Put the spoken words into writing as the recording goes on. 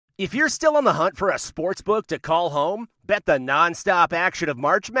If you're still on the hunt for a sports book to call home, bet the nonstop action of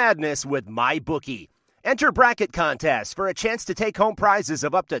March Madness with MyBookie. Enter bracket contests for a chance to take home prizes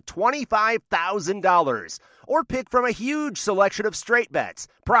of up to $25,000, or pick from a huge selection of straight bets,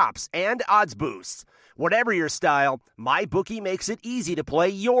 props, and odds boosts. Whatever your style, MyBookie makes it easy to play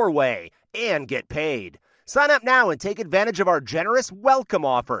your way and get paid. Sign up now and take advantage of our generous welcome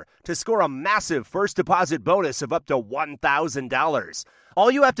offer to score a massive first deposit bonus of up to $1,000. All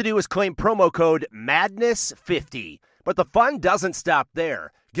you have to do is claim promo code MADNESS50. But the fun doesn't stop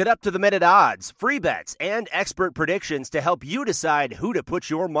there. Get up-to-the-minute odds, free bets, and expert predictions to help you decide who to put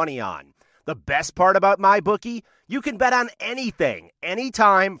your money on. The best part about MyBookie? You can bet on anything,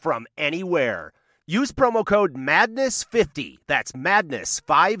 anytime, from anywhere. Use promo code MADNESS50, that's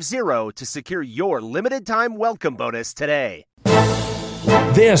MADNESS50, to secure your limited-time welcome bonus today.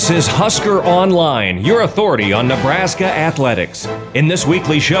 This is Husker Online, your authority on Nebraska athletics. In this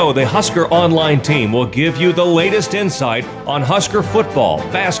weekly show, the Husker Online team will give you the latest insight on Husker football,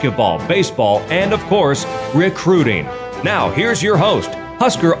 basketball, baseball, and, of course, recruiting. Now, here's your host,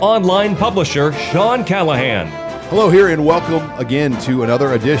 Husker Online publisher Sean Callahan. Hello here, and welcome again to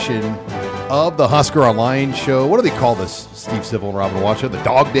another edition of the Husker Online show. What do they call this, Steve Civil and Robin Wacha? The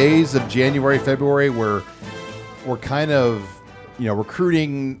dog days of January, February, where we're kind of,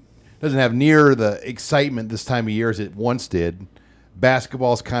 recruiting doesn't have near the excitement this time of year as it once did.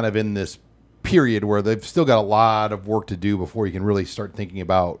 Basketball's kind of in this period where they've still got a lot of work to do before you can really start thinking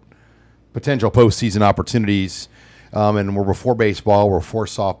about potential postseason opportunities. And we're before baseball, we're before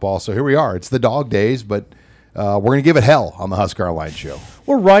softball. So here we are. It's the dog days, but we're going to give it hell on the Husker Online show.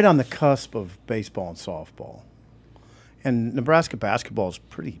 We're right on the cusp of baseball and softball. And Nebraska basketball is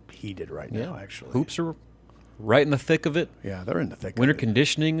pretty heated right now, actually. Hoops are right in the thick of it. Yeah, they're in the thick Winter of it.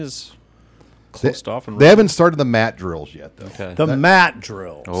 conditioning is closed off. And they haven't started the mat drills yet, though. Okay. The mat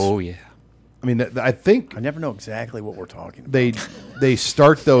drills. Oh, yeah. I mean, I think I never know exactly what we're talking about. they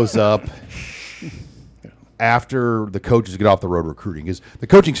start those up after the coaches get off the road recruiting. Because the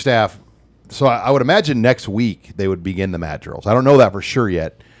coaching staff, so I would imagine next week they would begin the mat drills. I don't know that for sure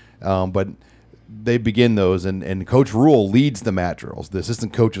yet, but they begin those, and Coach Rule leads the mat drills. The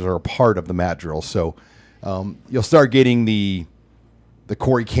assistant coaches are a part of the mat drills. So you'll start getting the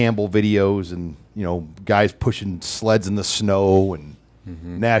Corey Campbell videos and, guys pushing sleds in the snow, and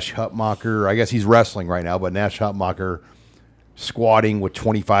Nash Hutmacher. I guess he's wrestling right now, but Nash Hutmacher squatting with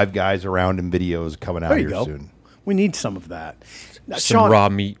 25 guys around him videos coming out here soon. We need some of that. Some raw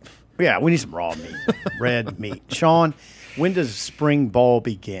meat. Yeah, we need some raw meat, red meat. Sean, when does spring ball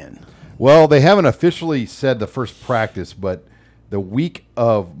begin? Well, they haven't officially said the first practice, but the week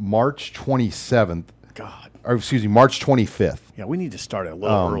of March 27th. March 25th. Yeah, we need to start it a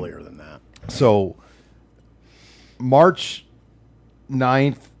little earlier than that. So March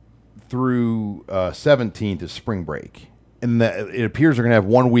 9th through 17th is spring break. And it appears they're going to have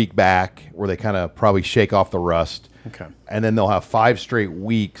 1 week back where they kind of probably shake off the rust. Okay. And then they'll have 5 straight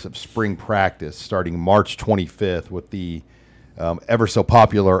weeks of spring practice starting March 25th with the ever so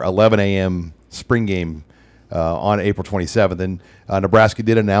popular 11 a.m. spring game on April 27th. And Nebraska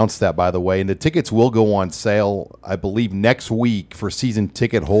did announce that, by the way. And the tickets will go on sale, I believe, next week for season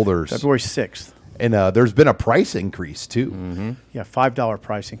ticket holders. February 6th. And there's been a price increase, too. Mm-hmm. Yeah, $5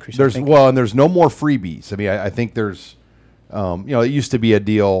 price increase. And there's no more freebies. I mean, I think there's, it used to be a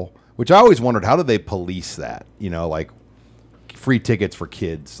deal, which I always wondered, how do they police that? Like free tickets for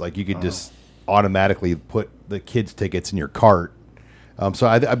kids. Like you could just automatically put the kids' tickets in your cart. So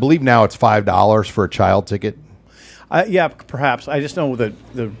I believe now it's $5 for a child ticket. Yeah, perhaps. I just know that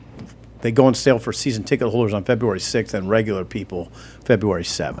they go on sale for season ticket holders on February 6th and regular people February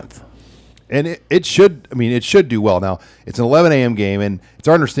 7th. And it should do well. Now, it's an 11 a.m. game, and it's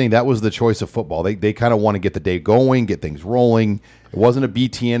our understanding that was the choice of football. They kind of want to get the day going, get things rolling. It wasn't a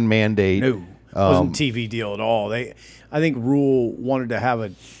BTN mandate. No, it wasn't a TV deal at all. I think Rule wanted to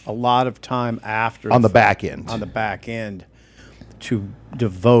have a lot of time after. On the back end. On the back end to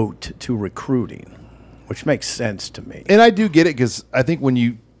devote to recruiting, which makes sense to me. And I do get it, because I think when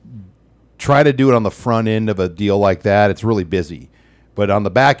you try to do it on the front end of a deal like that, it's really busy. But on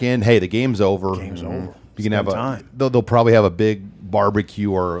the back end, hey, the game's over. Game's over. You can have they'll probably have a big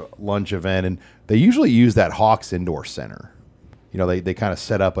barbecue or lunch event, and they usually use that Hawks Indoor Center. They kind of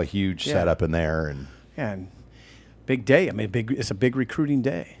set up a huge setup in there, and big day. I mean, it's a big recruiting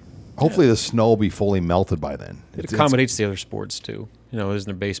day. Hopefully the snow will be fully melted by then. It accommodates the other sports too. Isn't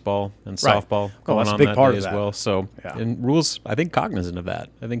there baseball and softball going on a big that part day of as that. well? So, yeah. And Rule's, I think, cognizant of that.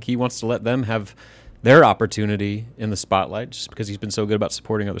 I think he wants to let them have their opportunity in the spotlight, just because he's been so good about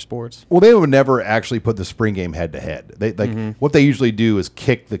supporting other sports. Well, they would never actually put the spring game head to head. What they usually do is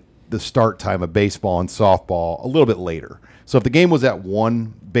kick the the start time of baseball and softball a little bit later. So if the game was at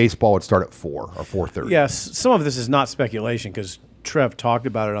 1, baseball would start at 4 or 4:30. Yes, some of this is not speculation because Trev talked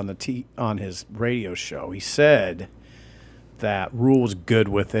about it on his radio show. He said that Rule was good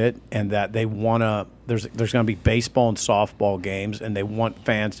with it and that they want to – there's going to be baseball and softball games, and they want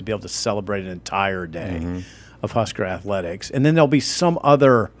fans to be able to celebrate an entire day of Husker athletics. And then there'll be some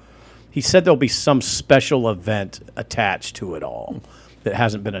other – he said there'll be some special event attached to it all that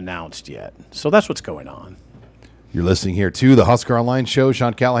hasn't been announced yet. So that's what's going on. You're listening here to the Husker Online Show.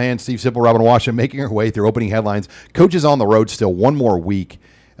 Sean Callahan, Steve Sipple, Robin Washington making our way through opening headlines. Coaches on the road still, one more week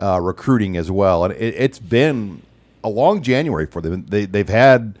recruiting as well. And it's been a long January for them. They've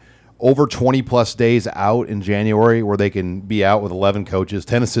had over 20-plus days out in January where they can be out with 11 coaches,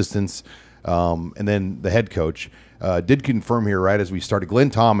 10 assistants, and then the head coach. Did confirm here right as we started, Glenn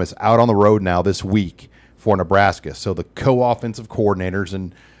Thomas out on the road now this week for Nebraska. So the co-offensive coordinators,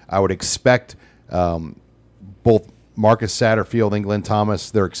 and I would expect both Marcus Satterfield and Glenn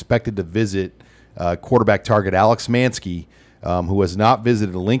Thomas, they're expected to visit quarterback target Alex Mansky, who has not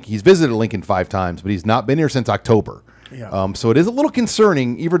visited Lincoln. He's visited Lincoln 5 times, but he's not been here since October. Yeah. So it is a little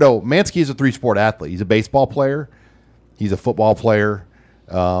concerning, even though Mansky is a 3-sport athlete. He's a baseball player, he's a football player,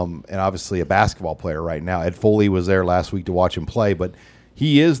 and obviously a basketball player right now. Ed Foley was there last week to watch him play, but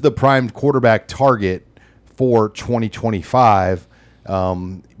he is the prime quarterback target for 2025.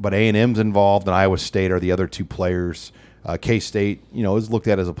 But A&M's involved, and Iowa State are the other 2 players. K-State, is looked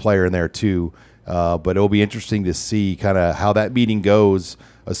at as a player in there too. But it'll be interesting to see kind of how that meeting goes,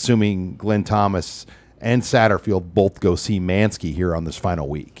 assuming Glenn Thomas and Satterfield both go see Mansky here on this final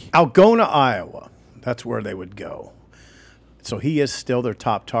week. Algona, Iowa. That's where they would go. So he is still their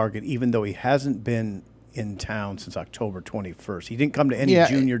top target, even though he hasn't been in town since October 21st. He didn't come to any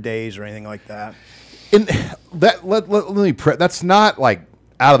junior days or anything like that. And that let me that's not like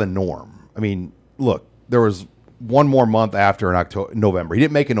out of the norm. I mean, look, there was one more month after in November. He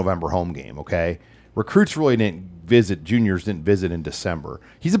didn't make a November home game, okay? Recruits really didn't visit, juniors didn't visit in December.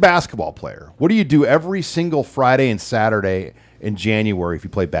 He's a basketball player. What do you do every single Friday and Saturday in January if you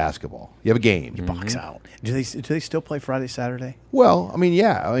play basketball? You have a game. You box out. Do they still play Friday, Saturday? Well, I mean,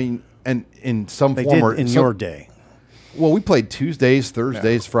 yeah. I mean, and in some they form did or in your day. Well, we played Tuesdays,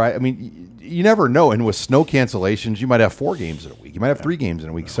 Thursdays, Friday. I mean, you never know. And with snow cancellations, you might have 4 games in a week. You might have 3 games in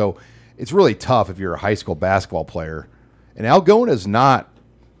a week. So it's really tough if you're a high school basketball player. And Algona is not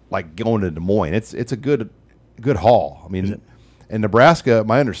like going to Des Moines. It's a good haul. I mean, in Nebraska,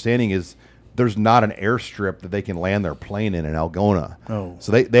 my understanding is there's not an airstrip that they can land their plane in Algona. Oh.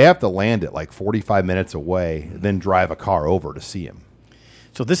 So they have to land it like 45 minutes away, then drive a car over to see him.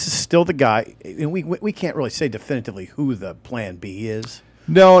 So this is still the guy, and we can't really say definitively who the plan B is.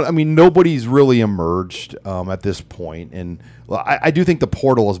 No, I mean, nobody's really emerged at this point. And I do think the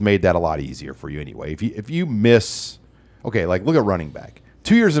portal has made that a lot easier for you anyway. If you miss, okay, like look at running back.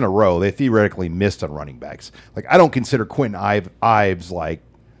 2 years in a row, they theoretically missed on running backs. Like I don't consider Quentin Ives like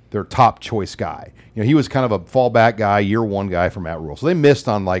their top choice guy. He was kind of a fallback guy, year 1 guy for Matt Rule. So they missed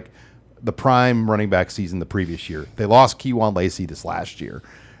on like the prime running back season the previous year. They lost Keywan Lacey this last year.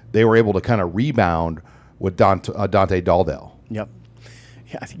 They were able to kind of rebound with Dante Daldell. Yep.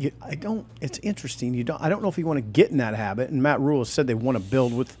 Yeah, I don't. It's interesting. I don't know if you want to get in that habit. And Matt Rule has said they want to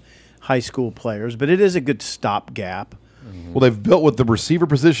build with high school players, but it is a good stopgap. Well, they've built with the receiver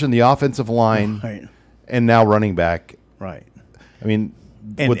position, the offensive line, right, and now running back. Right. I mean,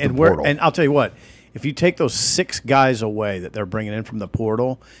 with the and portal. And I'll tell you what. If you take those 6 guys away that they're bringing in from the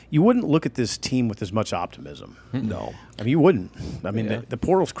portal, you wouldn't look at this team with as much optimism. No. I mean, you wouldn't. I mean, the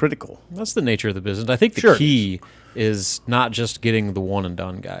portal's critical. That's the nature of the business. I think the key is not just getting the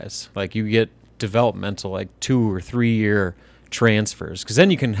one-and-done guys. Like, you get developmental, like 2 or 3 year transfers, because then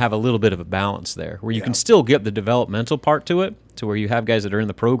you can have a little bit of a balance there, where you can still get the developmental part to it, to where you have guys that are in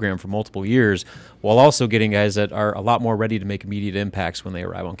the program for multiple years, while also getting guys that are a lot more ready to make immediate impacts when they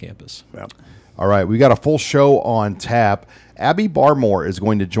arrive on campus. Yep. All right, we got a full show on tap. Abby Barmore is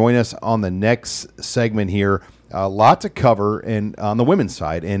going to join us on the next segment here. A lot to cover and on the women's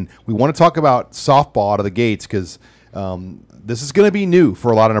side, and we want to talk about softball out of the gates because this is going to be new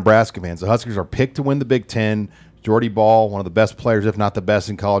for a lot of Nebraska fans. The Huskers are picked to win the Big Ten. Jordy Ball, one of the best players, if not the best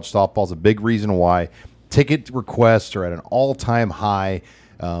in college softball, is a big reason why. Ticket requests are at an all-time high.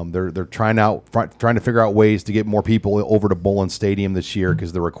 They're trying to figure out ways to get more people over to Bullen Stadium this year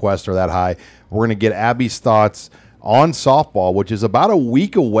because the requests are that high. We're going to get Abby's thoughts on softball, which is about a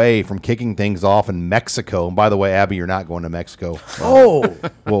week away from kicking things off in Mexico. And by the way, Abby, you're not going to Mexico. Oh,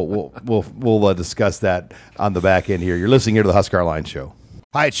 we'll discuss that on the back end here. You're listening here to the HuskerOnline Show.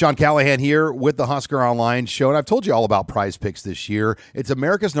 Hi, it's Sean Callahan here with the Husker Online Show, and I've told you all about Prize Picks this year. It's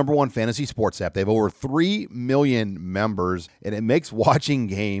America's #1 fantasy sports app. They have over 3 million members, and it makes watching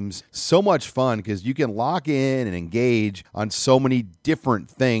games so much fun because you can lock in and engage on so many different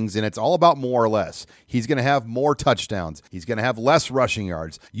things, and it's all about more or less. He's going to have more touchdowns. He's going to have less rushing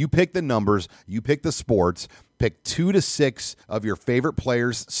yards. You pick the numbers. You pick the sports. Pick 2 to 6 of your favorite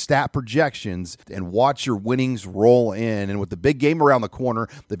players' stat projections and watch your winnings roll in. And with the big game around the corner,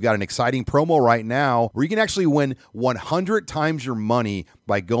 they've got an exciting promo right now where you can actually win 100 times your money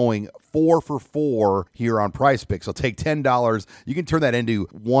by going 4 for 4 here on Prize Picks. So take $10. You can turn that into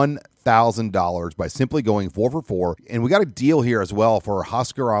 $1,000 by simply going 4 for 4. And we got a deal here as well for our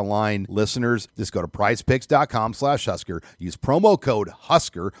Husker Online listeners. Just go to prizepicks.com/Husker. Use promo code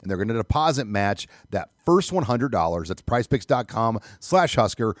Husker, and they're going to deposit match that first $100. That's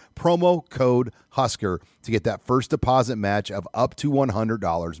prizepicks.com/Husker. Promo code Husker to get that first deposit match of up to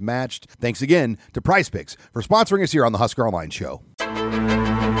 $100 matched. Thanks again to Prize Picks for sponsoring us here on the Husker Online Show.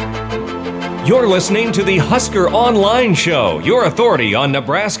 You're listening to the Husker Online Show, your authority on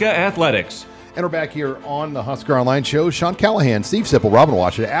Nebraska athletics. And we're back here on the Husker Online Show. Sean Callahan, Steve Sipple, Robin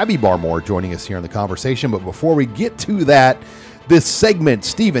Watchett, Abby Barmore joining us here in the conversation. But before we get to that, this segment,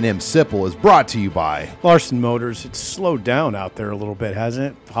 Stephen M. Sipple, is brought to you by Larson Motors. It's slowed down out there a little bit,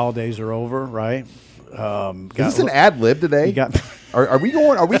 hasn't it? Holidays are over, right? Is this an ad lib today? You got. Are we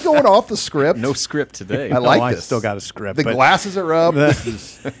going off the script? No script today. I like I this. still got a script. The glasses are up.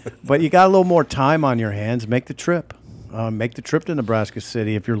 But you got a little more time on your hands. Make the trip. Make the trip to Nebraska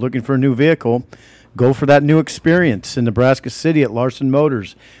City. If you're looking for a new vehicle, go for that new experience in Nebraska City at Larson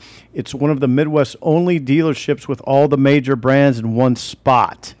Motors. It's one of the Midwest's only dealerships with all the major brands in one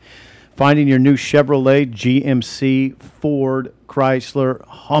spot. Finding your new Chevrolet, GMC, Ford, Chrysler,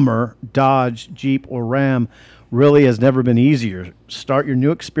 Hummer, Dodge, Jeep, or Ram really has never been easier. Start your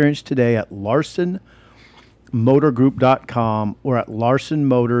new experience today at LarsonMotorGroup.com or at Larson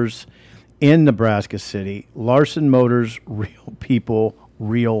Motors in Nebraska City. Larson Motors, real people,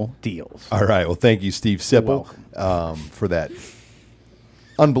 real deals. All right. Well, thank you, Steve Sipple, for that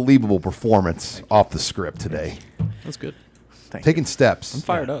unbelievable performance off the script today. That's good. Taking steps. I'm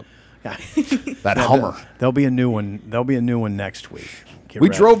fired up. Yeah. That Hummer. There'll be a new one. There'll be a new one next week. We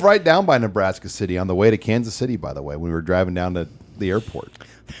drove right down by Nebraska City on the way to Kansas City, by the way, when we were driving down to the airport.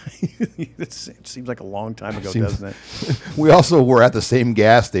 It seems like a long time ago, doesn't it? We also were at the same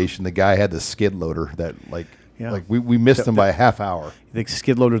gas station. The guy had the skid loader that, we missed him by a half hour. The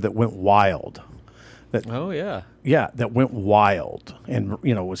skid loader that went wild. That went wild and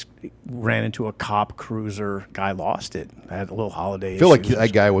ran into a cop cruiser. Guy lost it. Had a little holiday. I feel like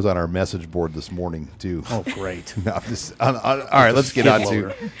that guy was on our message board this morning too. Oh, great! No, all right, let's get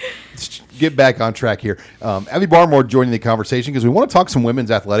get back on track here. Abby Barmore joining the conversation because we want to talk some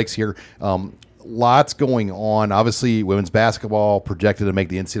women's athletics here. Lots going on. Obviously, women's basketball projected to make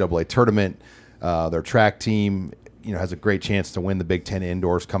the NCAA tournament. Their track team has a great chance to win the Big Ten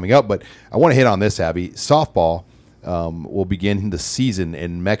indoors coming up. But I want to hit on this, Abby. Softball will begin the season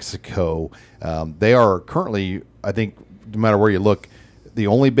in Mexico. They are currently, I think, no matter where you look, the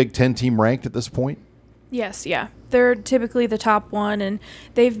only Big Ten team ranked at this point. Yes, yeah. They're typically the top one, and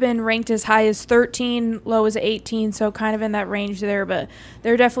they've been ranked as high as 13, low as 18, so kind of in that range there. But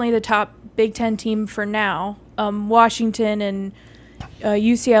they're definitely the top Big Ten team for now. Washington and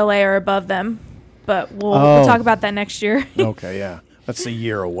UCLA are above them. But we'll talk about that next year. Okay, yeah. That's a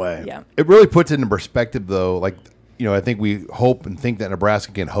year away. Yeah. It really puts it into perspective, though. I think we hope and think that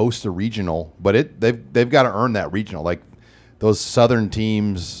Nebraska can host a regional, but they've got to earn that regional. Like those southern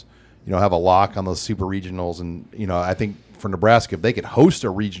teams, have a lock on those super regionals, and I think for Nebraska, if they could host a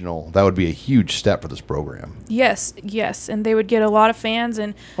regional, that would be a huge step for this program. Yes, and they would get a lot of fans,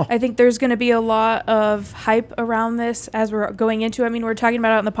 and I think there's going to be a lot of hype around this as we're going into. I mean, we're talking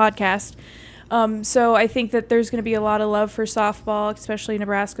about it on the podcast. So I think that there's going to be a lot of love for softball, especially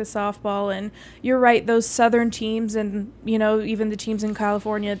Nebraska softball. And you're right, those southern teams and, even the teams in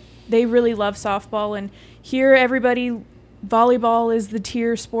California, they really love softball. And here volleyball is the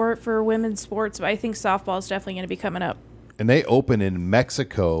tier sport for women's sports, but I think softball is definitely going to be coming up. And they open in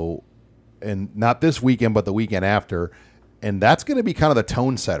Mexico, and not this weekend, but the weekend after. And that's going to be kind of the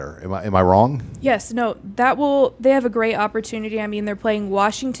tone setter. Am I wrong? Yes, no, they have a great opportunity. I mean, they're playing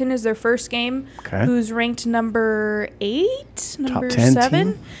Washington as their first game, who's ranked number 8, number top 10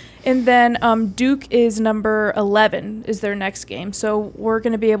 7. Team? And then Duke is number 11 is their next game. So we're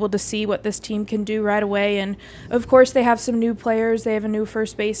going to be able to see what this team can do right away. And, of course, they have some new players. They have a new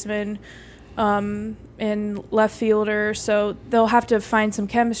first baseman. and left fielder. So they'll have to find some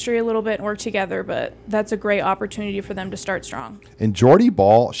chemistry a little bit and work together, but that's a great opportunity for them to start strong. And Jordy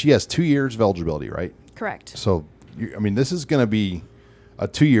Ball, she has 2 years of eligibility, right? Correct. So, this is going to be a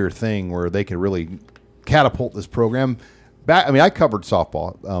 2-year thing where they can really catapult this program. I covered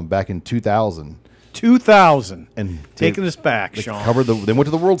softball back in 2000. 2000. And taking us back, Sean. They went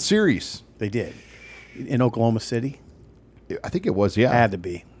to the World Series. They did. In Oklahoma City? I think it was, yeah. Had to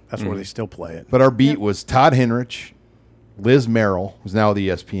be. That's where they still play it. But our beat was Todd Henrich, Liz Merrill, who's now at the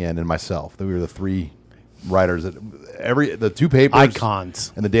ESPN, and myself. We were the 3 writers at the 2 papers.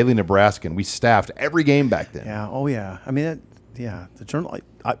 Icons. And the Daily Nebraskan. We staffed every game back then. Yeah. Oh, yeah. The journal.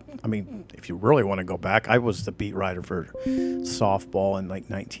 If you really want to go back, I was the beat writer for softball in like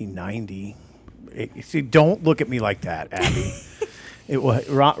 1990. See, don't look at me like that, Abby. It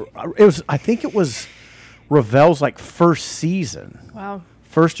was. I think it was Ravel's like first season. Wow.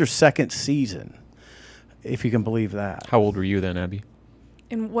 First or second season, if you can believe that. How old were you then, Abby?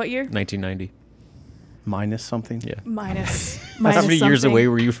 In what year? 1990. Minus something. Yeah. Minus How many years something. away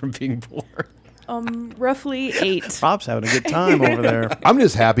were you from being born? Roughly 8. Rob's having a good time over there. I'm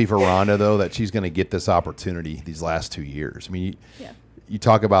just happy for Rhonda, though, that she's going to get this opportunity these last 2 years. You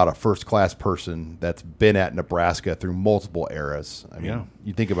talk about a first-class person that's been at Nebraska through multiple eras.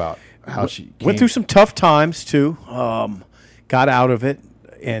 You think about how she went through some tough times, too. Got out of it,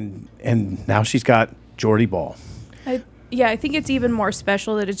 and now she's got Jordy Ball. I think it's even more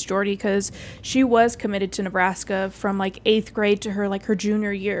special that it's Jordy because she was committed to Nebraska from like 8th grade to her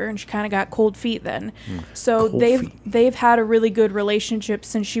junior year, and she kind of got cold feet then. So they've had a really good relationship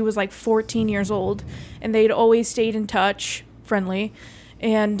since she was like 14 years old, and they'd always stayed in touch, friendly,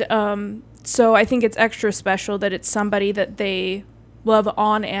 and so I think it's extra special that it's somebody that they love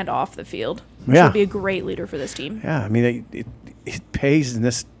on and off the field. Yeah. She'll be a great leader for this team. Yeah, it pays in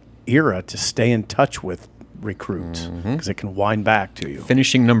this era to stay in touch with recruits because it can wind back to you.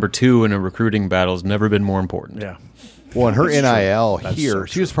 Finishing number 2 in a recruiting battle has never been more important. Yeah. Well, in her NIL That's here, so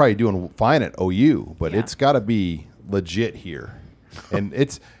she was probably doing fine at OU, but Yeah. it's got to be legit here. And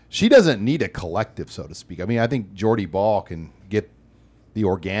she doesn't need a collective, so to speak. I think Jordy Ball can get the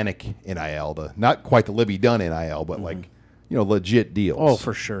organic NIL, not quite the Libby Dunn NIL, but legit deals. Oh,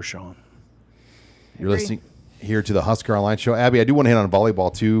 for sure, Sean. You're listening here to the Husker Online Show. Abby, I do want to hit on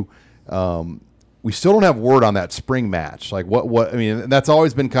volleyball, too. We still don't have word on that spring match. That's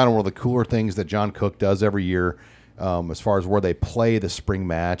always been kind of one of the cooler things that John Cook does every year as far as where they play the spring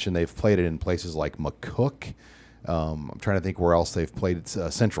match, and they've played it in places like McCook. I'm trying to think where else they've played. It's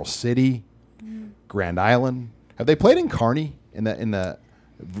Central City, Grand Island. Have they played in Kearney in the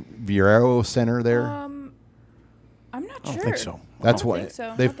Viero Center there? I'm not sure. I don't think so. That's I don't what think so.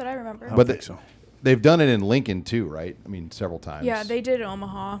 Not that I remember. I don't think so. They've done it in Lincoln too, right? Several times. Yeah, they did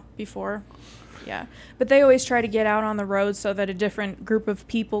Omaha before. Yeah, but they always try to get out on the road so that a different group of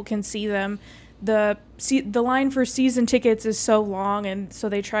people can see them. The line for season tickets is so long, and so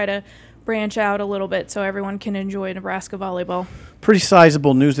they try to branch out a little bit so everyone can enjoy Nebraska volleyball. Pretty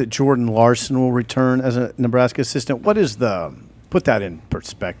sizable news that Jordan Larson will return as a Nebraska assistant. What is put that in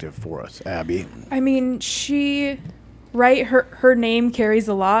perspective for us, Abby? Her name carries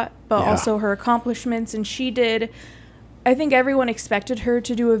a lot, but Yeah. also her accomplishments, and she did. I think everyone expected her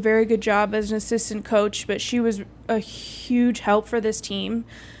to do a very good job as an assistant coach, but she was a huge help for this team,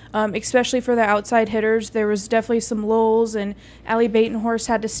 especially for the outside hitters. There was definitely some lulls, and Allie Batenhorst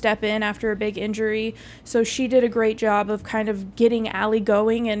had to step in after a big injury. So she did a great job of kind of getting Allie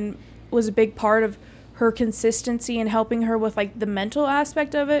going and was a big part of her consistency and helping her with the mental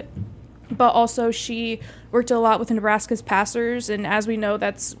aspect of it. But also she worked a lot with Nebraska's passers, and as we know,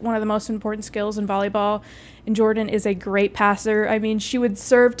 that's one of the most important skills in volleyball. And Jordan is a great passer. She would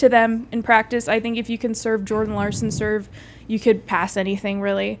serve to them in practice. I think if you can serve Jordan Larson serve, you could pass anything,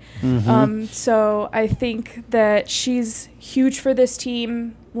 really. So I think that she's huge for this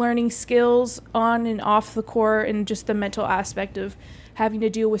team, learning skills on and off the court and just the mental aspect of having to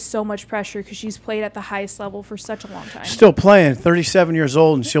deal with so much pressure because she's played at the highest level for such a long time. Still playing, 37 years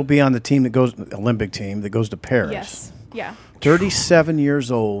old, and she'll be on the Olympic team that goes to Paris. Yes. Yeah. 37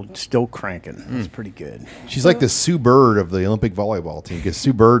 years old, still cranking. That's pretty good. She's like the Sue Bird of the Olympic volleyball team because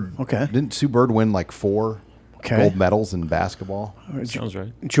Sue Bird. Okay. Didn't Sue Bird win 4 gold medals in basketball? Sounds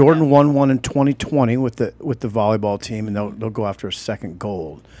right. Jordan won one in 2020 with the volleyball team, and they'll go after a second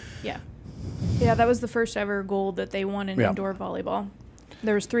gold. Yeah. Yeah, that was the first ever gold that they won in indoor volleyball.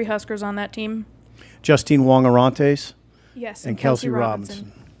 There was 3 Huskers on that team. Justine Wong-Arantes. Yes. And Kelsey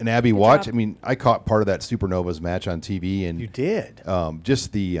Robinson. And Abby, watch. I caught part of that Supernovas match on TV, and you did.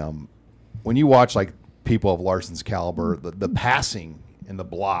 Just the when you watch people of Larson's caliber, the passing and the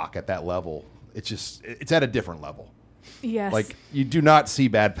block at that level, it's at a different level. Yes. Like, you do not see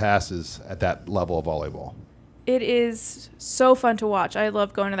bad passes at that level of volleyball. It is so fun to watch. I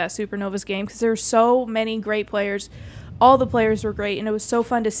love going to that Supernovas game because there are so many great players. All the players were great, and it was so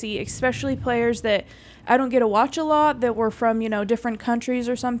fun to see, especially players that I don't get to watch a lot that were from, different countries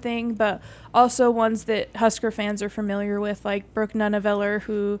or something, but also ones that Husker fans are familiar with, like Brooke Nunneveller,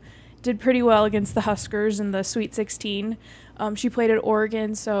 who did pretty well against the Huskers in the Sweet 16. She played at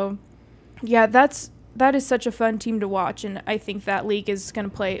Oregon, so yeah, that is such a fun team to watch, and I think that league is going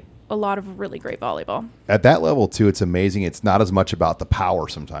to play a lot of really great volleyball. At that level, too, it's amazing. It's not as much about the power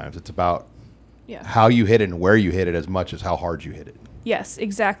sometimes. It's about how you hit it and where you hit it as much as how hard you hit it. Yes,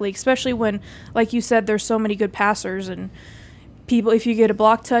 exactly. Especially when, like you said, there's so many good passers, and people, if you get a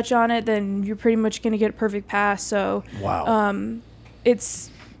block touch on it, then you're pretty much going to get a perfect pass. So it's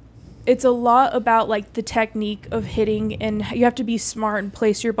a lot about like the technique of hitting, and you have to be smart and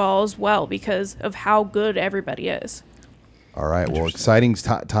place your balls well because of how good everybody is. All right. Well, exciting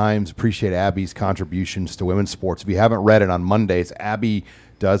times. Appreciate Abby's contributions to women's sports. If you haven't read it on Mondays, Abby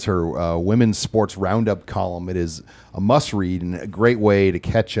does her women's sports roundup column. It is a must read and a great way to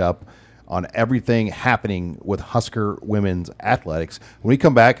catch up on everything happening with Husker women's athletics. When we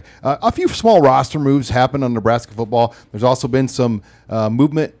come back, a few small roster moves happened on Nebraska football. There's also been some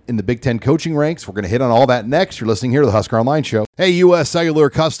movement in the Big Ten coaching ranks. We're going to hit on all that next. You're listening here to the Husker Online Show. Hey, U.S. Cellular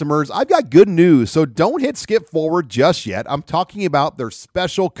customers, I've got good news, so don't hit skip forward just yet. I'm talking about their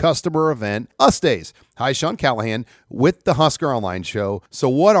special customer event, US Days. Hi, Sean Callahan with the Husker Online Show. So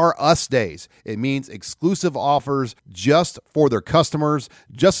what are US Days? It means exclusive offers just for their customers,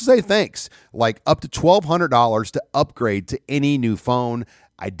 just to say thanks, like up to $1,200 to upgrade to any new phone.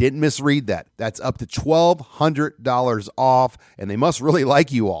 I didn't misread that. That's up to $1,200 off, and they must really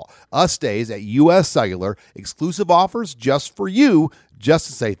like you all. US Days at US Cellular, exclusive offers just for you, just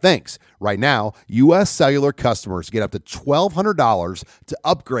to say thanks. Right now, US Cellular customers get up to $1,200 to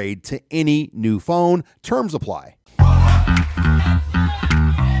upgrade to any new phone. Terms apply.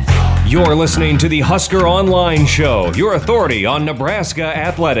 You're listening to the Husker Online Show, your authority on Nebraska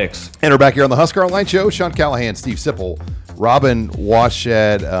athletics. And we're back here on the Husker Online Show. Sean Callahan, Steve Sipple, Robin Washed,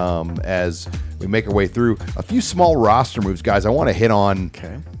 as we make our way through a few small roster moves, guys. I want to hit on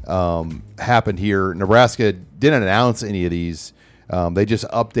happened here. Nebraska didn't announce any of these. They just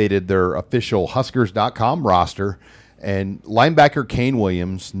updated their official Huskers.com roster, and linebacker Kane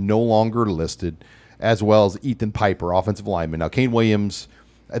Williams no longer listed, as well as Ethan Piper, offensive lineman. Now, Kane Williams,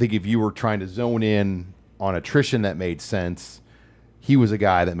 I think if you were trying to zone in on attrition that made sense, he was a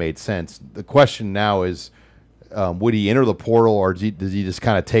guy that made sense. The question now is, would he enter the portal, or does he just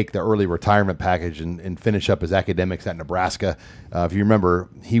kind of take the early retirement package and finish up his academics at Nebraska? If you remember,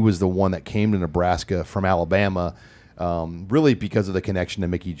 he was the one that came to Nebraska from Alabama, really because of the connection to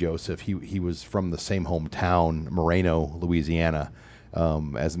Mickey Joseph. He was from the same hometown, Moreno, Louisiana,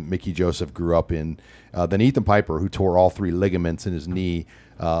 as Mickey Joseph grew up in. Then Ethan Piper, who tore all 3 ligaments in his knee,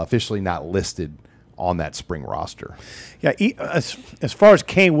 officially not listed on that spring roster. Yeah, as far as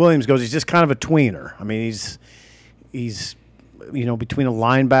Kane Williams goes, he's just kind of a tweener. I mean, he's between a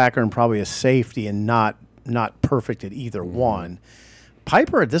linebacker and probably a safety, and not perfect at either one.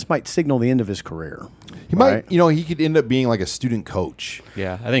 Piper, this might signal the end of his career. He might, he could end up being like a student coach.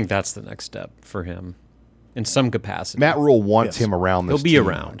 Yeah, I think that's the next step for him in some capacity. Matt Rule wants him around this He'll be team.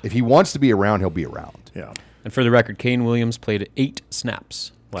 around. If he wants to be around, he'll be around. Yeah. And for the record, Kane Williams played 8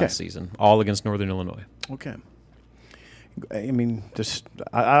 snaps last season, all against Northern Illinois. Okay. I mean,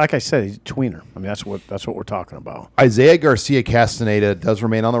 like I said, he's a tweener. I mean, that's what we're talking about. Isaiah Garcia Castaneda does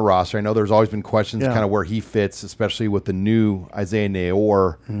remain on the roster. I know there's always been questions kind of where he fits, especially with the new Isaiah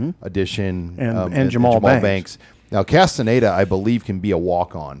Nayor addition and Jamal Banks. Now, Castaneda, I believe, can be a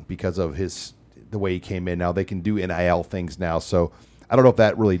walk-on because of the way he came in. Now, they can do NIL things now, so I don't know if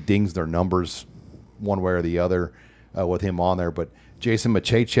that really dings their numbers one way or the other with him on there. But Jason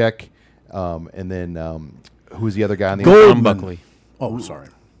Machacek, and then who's the other guy on the Ruquan Buckley. Oh, sorry.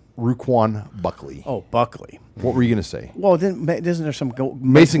 Ruquan Buckley. Oh, Buckley. What were you going to say? Well, then isn't there some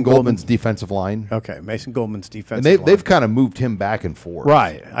Mason Goldman's defensive line? Okay, Mason Goldman's defensive line. And they've kind of moved him back and forth.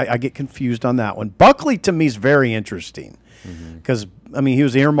 Right. I get confused on that one. Buckley, to me, is very interesting because, he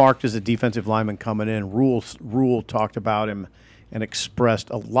was earmarked as a defensive lineman coming in. Rule talked about him and expressed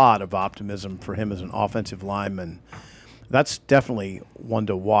a lot of optimism for him as an offensive lineman. That's definitely one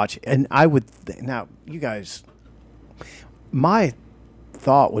to watch. And I would now, you guys, my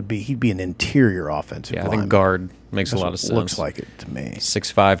thought would be he'd be an interior offensive lineman. I think guard makes a lot of sense. Looks like it to me.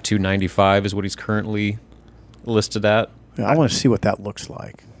 6'5", 295 is what he's currently listed at. Yeah, I want to see what that looks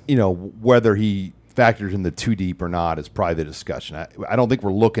like. Whether he factors in the too deep or not is probably the discussion. I don't think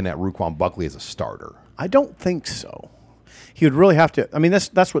we're looking at Ruquan Buckley as a starter. I don't think so. He would really have to. I mean,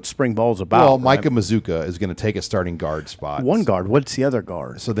 that's what spring ball is about. Well, Micah Mazuka is going to take a starting guard spot. One guard. What's the other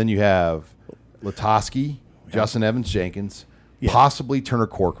guard? So then you have Latoski, Justin Evans-Jenkins, possibly Turner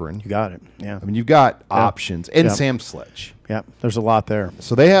Corcoran. You got it. Yeah. I mean, you've got options, and Sam Sledge. Yeah, there's a lot there.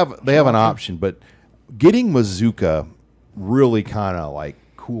 So they have an option, but getting Mazuka really kind of like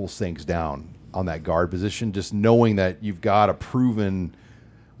cools things down on that guard position, just knowing that you've got a proven,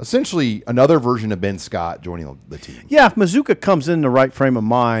 essentially another version of Ben Scott joining the team. Yeah, if Mazuka comes in the right frame of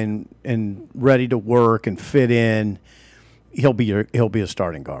mind and ready to work and fit in, he'll be a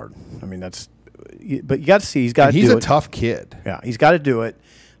starting guard. I mean, but you got to see he's got to do it. He's a tough kid. Yeah, he's got to do it.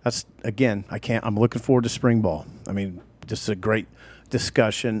 That's again, I'm looking forward to spring ball. I mean, this is a great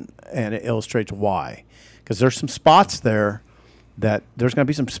discussion, and it illustrates why. Because there's some spots there that there's going to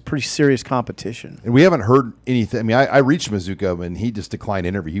be some pretty serious competition. And we haven't heard anything. I mean, I reached Mazuka, and he just declined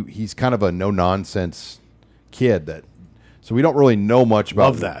interview. He's kind of a no-nonsense kid so we don't really know much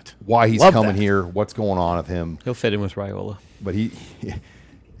about why he's coming here, what's going on with him. He'll fit in with Raiola. But he's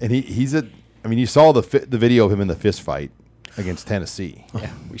I mean, you saw the video of him in the fist fight against Tennessee.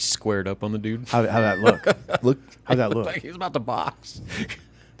 Yeah, we squared up on the dude. How'd that look? How'd that look? Like he was about to box. Did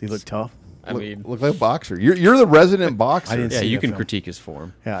he look tough? I mean, look like a boxer. You're the resident boxer. I didn't see you that can film. critique his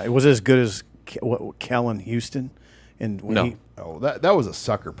form. Yeah, it was as good as Kellen Houston. Oh, that was a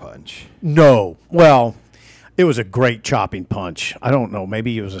sucker punch. No, well, it was a great chopping punch. I don't know.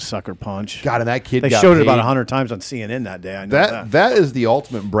 Maybe it was a sucker punch. God, and that kid They got showed paid. it about 100 times on CNN that day. I know that. That is the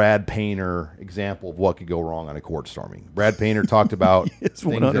ultimate Brad Painter example of what could go wrong on a court storming. Brad Painter talked about Yes,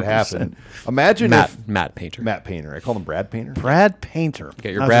 things 100%. that happen. Imagine Matt Painter. Matt Painter. I call him Brad Painter. Brad Painter.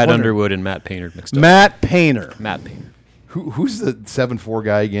 Get your Brad Underwood and Matt Painter mixed up. Matt Painter. Matt Painter. Who's the 7'4"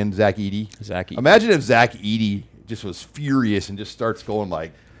 guy again? Zach Edey. Zach Edey. Imagine if Zach Edey just was furious and just starts going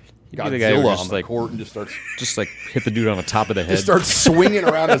like Godzilla on the court and just starts hit the dude on the top of the head. just starts swinging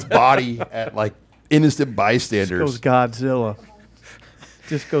around his body at like innocent bystanders. Just goes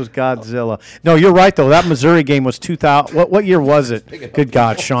Godzilla. No, you're right though. That Missouri game was 2000. What year was it? Good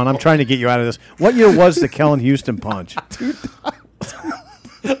God, Sean, I'm trying to get you out of this. What year was the Kellen Houston punch?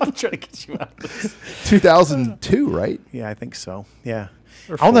 I'm trying to get you out of this. 2002, right? Yeah, I think so. Yeah,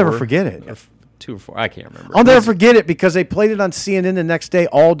 I'll never forget it. 2 or 4. I can't remember. I'll never forget it because they played it on CNN the next day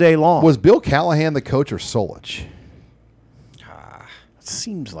all day long. Was Bill Callahan the coach or Solich? It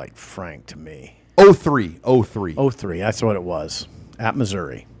seems like Frank to me. 03. 03, that's what it was, at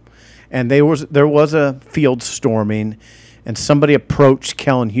Missouri. And there was a field storming, and somebody approached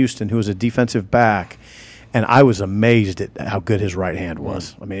Kellen Houston, who was a defensive back, and I was amazed at how good his right hand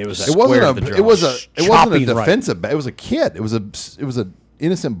was. I mean, it wasn't a defensive back. It was a kid. It was a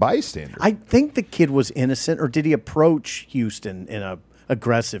innocent bystander. I think the kid was innocent, or did he approach Houston in a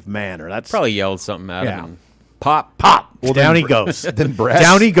aggressive manner? That's probably yelled something at him. And pop. Well, down he goes. Then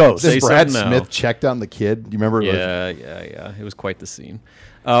down he goes. Then Brad Smith checked on the kid. Do you remember? Yeah. It was quite the scene.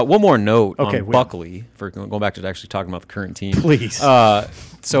 One more note on Buckley, for going back to actually talking about the current team. Please.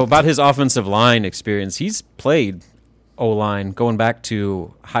 So about his offensive line experience, he's played O-line going back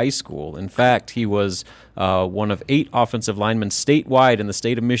to high school. In fact, he was one of 8 offensive linemen statewide in the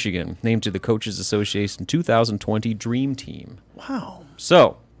state of Michigan, named to the Coaches Association 2020 Dream Team. Wow.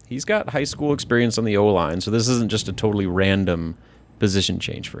 So he's got high school experience on the O-line, so this isn't just a totally random position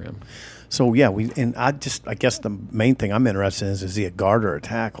change for him. So yeah, I guess the main thing I'm interested in is he a guard or a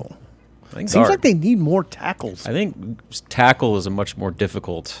tackle? It seems like they need more tackles. I think tackle is a much more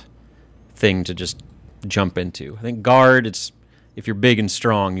difficult thing to just jump into. I think guard, if you're big and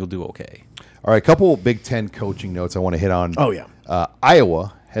strong, you'll do okay. All right, a couple Big Ten coaching notes I want to hit on. Oh, yeah.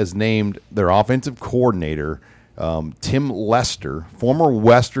 Iowa has named their offensive coordinator, Tim Lester, former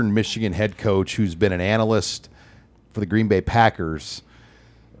Western Michigan head coach who's been an analyst for the Green Bay Packers.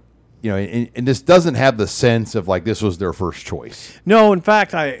 You know, and this doesn't have the sense of like this was their first choice. No, in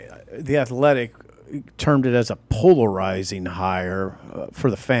fact, The Athletic termed it as a polarizing hire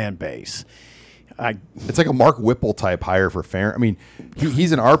for the fan base. It's like a Mark Whipple type hire for fan. I mean,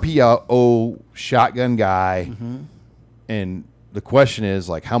 he's an RPO shotgun guy, and the question is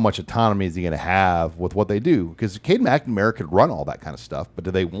like, how much autonomy is he going to have with what they do? Because Cade McNamara could run all that kind of stuff, but do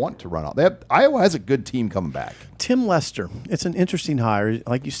they want to run all that? Iowa has a good team coming back. Tim Lester, it's an interesting hire.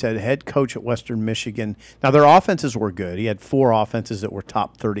 Like you said, head coach at Western Michigan. Now, their offenses were good. He had 4 offenses that were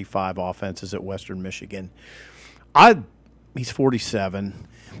top 35 offenses at Western Michigan. He's 47.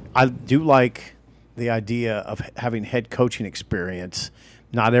 I do like the idea of having head coaching experience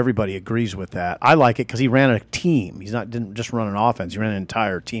not everybody agrees with that. I like it because he ran a team. Didn't just run an offense. He ran an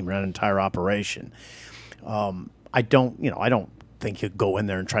entire team, ran an entire operation. I don't think he'll go in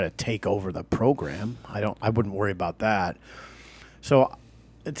there and try to take over the program. I wouldn't worry about that. So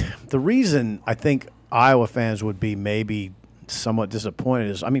the reason I think Iowa fans would be maybe somewhat disappointed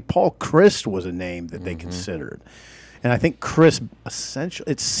is, Paul Chryst was a name that they considered. And I think Chryst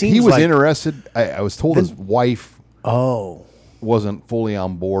essentially, it seems he was like interested. I was told his wife wasn't fully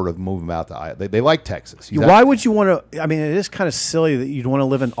on board of moving out to Iowa. They like Texas. Why would you want to? It is kind of silly that you'd want to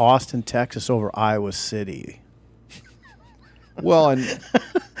live in Austin, Texas over Iowa City. Well, and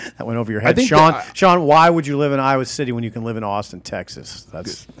that went over your head. Sean, why would you live in Iowa City when you can live in Austin, Texas?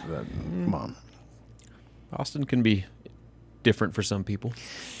 Come on. Austin can be different for some people.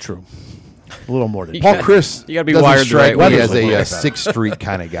 True. A little more than Paul Chryst. You got to be wired the right way as a 6th Street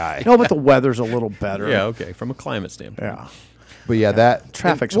kind of guy. No, but the weather's a little better. Yeah, okay, from a climate standpoint. Yeah. But yeah, that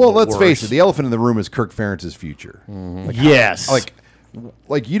traffic's well. Let's worse. face it. The elephant in the room is Kirk Ferentz's future. Yes.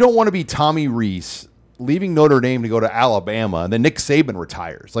 Like you don't want to be Tommy Rees leaving Notre Dame to go to Alabama, and then Nick Saban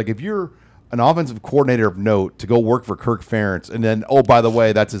retires. Like if you're an offensive coordinator of note to go work for Kirk Ferentz, and then by the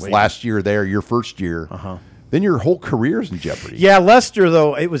way, that's his last year there, your first year. Then your whole career's in jeopardy. Yeah, Lester,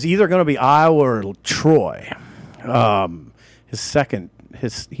 though, it was either going to be Iowa or Troy.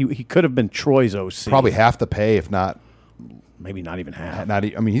 He could have been Troy's OC. Probably half the pay, if not. Maybe not even half.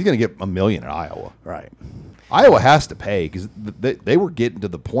 He's going to get $1 million at Iowa. Right. Iowa has to pay because they were getting to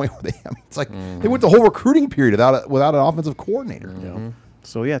the point where it's like they went the whole recruiting period without an offensive coordinator. Yeah.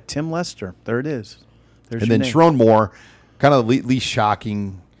 So, yeah, Tim Lester. There it is. And then Sharon Moore, kind of the least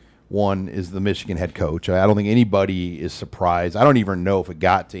shocking one is the Michigan head coach. I don't think anybody is surprised. I don't even know if it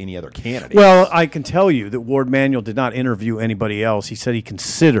got to any other candidate. Well, I can tell you that Ward Manuel did not interview anybody else. He said he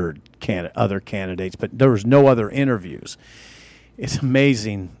considered other candidates, but there was no other interviews. It's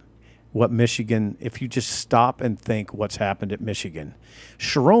amazing what Michigan, if you just stop and think what's happened at Michigan.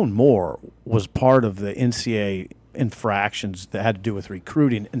 Sharon Moore was part of the NCAA infractions that had to do with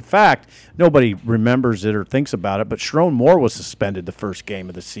recruiting. In fact, nobody remembers it or thinks about it, but Sharon Moore was suspended the first game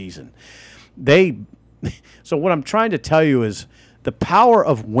of the season. So what I'm trying to tell you is the power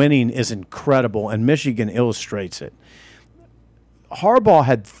of winning is incredible, and Michigan illustrates it. Harbaugh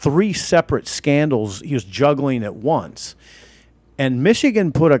had 3 separate scandals he was juggling at once, and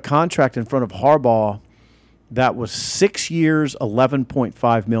Michigan put a contract in front of Harbaugh that was 6 years,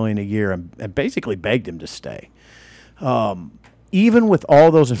 $11.5 million a year, and basically begged him to stay. Even with all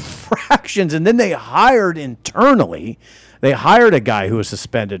those infractions, and then they hired internally. They hired a guy who was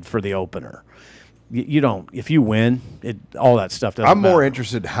suspended for the opener. You don't. If you win, all that stuff doesn't matter. More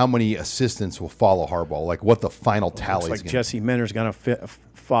interested how many assistants will follow Harbaugh, like what the final tally is. Looks like Jesse Minter's going to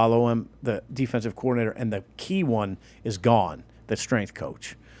follow him, the defensive coordinator, and the key one is gone, the strength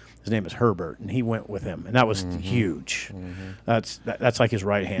coach. His name is Herbert, and he went with him, and that was huge. That's like his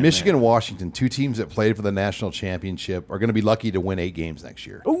right hand. Michigan and Washington, 2 teams that played for the national championship, are going to be lucky to win 8 games next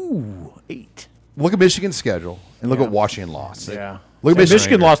year. Ooh, 8. Look at Michigan's schedule, and look at Washington lost. Yeah. Look at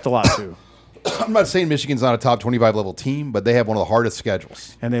Michigan lost a lot, too. I'm not saying Michigan's not a top 25 level team, but they have one of the hardest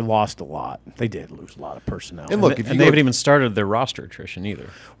schedules. And they lost a lot. They did lose a lot of personnel. And look, they haven't even started their roster attrition either.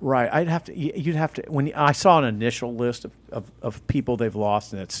 Right. You'd have to. When I saw an initial list of people they've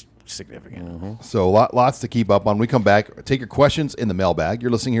lost, and it's significant. So lots to keep up on. When we come back, take your questions in the mailbag.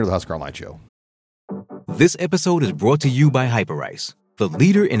 You're listening here to the Husker Online Show. This episode is brought to you by Hyperice, the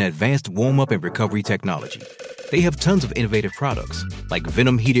leader in advanced warm-up and recovery technology. They have tons of innovative products, like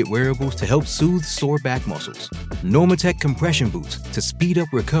Venom-heated wearables to help soothe sore back muscles, Normatec compression boots to speed up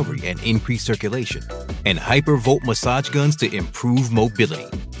recovery and increase circulation, and Hypervolt massage guns to improve mobility.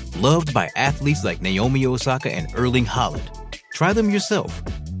 Loved by athletes like Naomi Osaka and Erling Haaland. Try them yourself.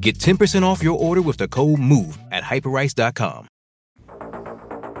 Get 10% off your order with the code MOVE at Hyperice.com.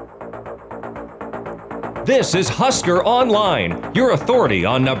 This is Husker Online, your authority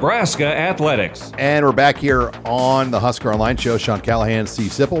on Nebraska athletics. And we're back here on the Husker Online Show. Sean Callahan, Steve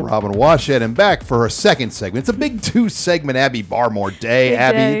Sipple, Robin Washett, and back for our second segment. It's a big 2-segment Abby Barmore day. Big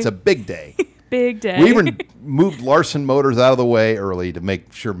Abby, day. It's a big day. Big day. We even moved Larson Motors out of the way early to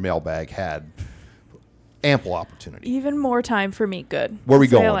make sure Mailbag had ample opportunity. Even more time for me. Good. Where are we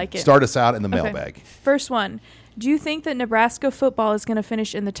Say going? I like it. Start us out in the Okay. mailbag. First one. Do you think that Nebraska football is going to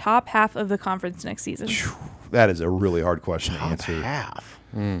finish in the top half of the conference next season? That is a really hard question to answer. Half.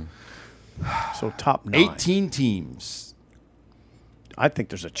 So top 9. 18 teams. I think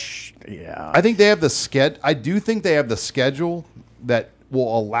there's I think they have the I do think they have the schedule that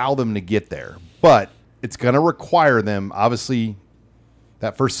will allow them to get there, but it's going to require them, obviously,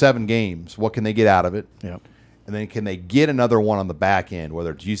 that first 7 games. What can they get out of it? Yep. and then can they get another one on the back end,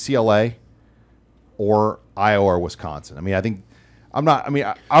 whether it's UCLA or Iowa or Wisconsin? I mean, I think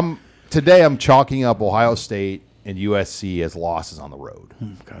I'm chalking up Ohio State and USC as losses on the road.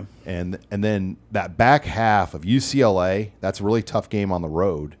 Okay. And then that back half of UCLA, that's a really tough game on the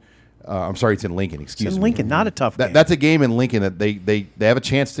road. I'm sorry, it's in Lincoln. Excuse me. It's in Lincoln, not a tough game. That's a game in Lincoln that they have a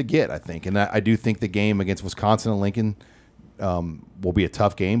chance to get, I think. And I do think the game against Wisconsin and Lincoln will be a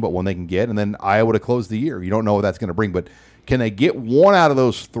tough game, but one they can get. And then Iowa to close the year. You don't know what that's going to bring, but can they get one out of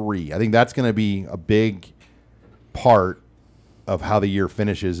those three? I think that's going to be a big part of how the year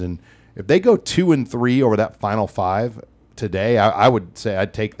finishes. And if they go 2-3 over that final 5 today, I would say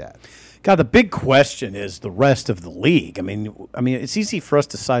I'd take that. God, the big question is the rest of the league. I mean, it's easy for us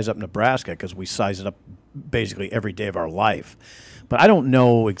to size up Nebraska because we size it up basically every day of our life. But I don't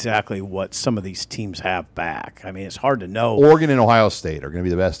know exactly what some of these teams have back. I mean, it's hard to know. Oregon and Ohio State are going to be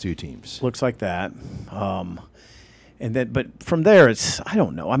the best 2 teams. Looks like that. But from there, I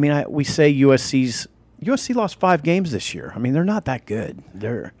don't know. I mean, we say USC lost 5 games this year. I mean, they're not that good.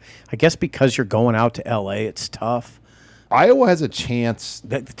 I guess because you're going out to L.A., it's tough. Iowa has a chance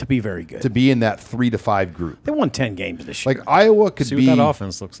to be very good. To be in that 3 to 5 group. They won 10 games this year. Like Iowa could See what that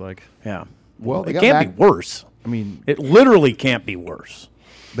offense looks like. Yeah. Well, it can't be worse. I mean, it literally can't be worse.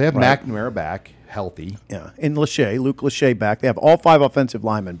 They have McNamara back, healthy. Yeah. And Luke Lachey back. They have all 5 offensive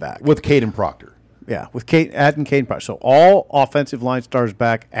linemen back. With Caden Proctor. Yeah, adding Caden Proctor. So all offensive line stars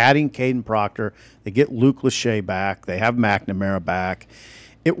back, adding Caden Proctor. They get Luke Lachey back. They have McNamara back.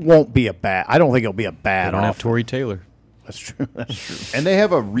 It won't be I don't think it'll be a bad They don't have Torrey Taylor. That's true. And they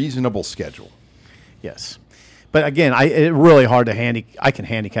have a reasonable schedule. Yes. But again, it's really hard to I can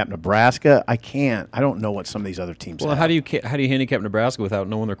handicap Nebraska. I can't. I don't know what some of these other teams have. How do you handicap Nebraska without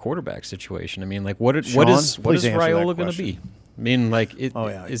knowing their quarterback situation? I mean, like what is Raiola going to be? I mean, like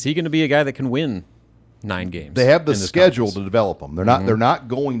is he going to be a guy that can win 9 games? They have the schedule to develop them. They're not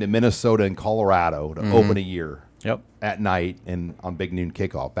going to Minnesota and Colorado to open a year. Yep. At night and on Big Noon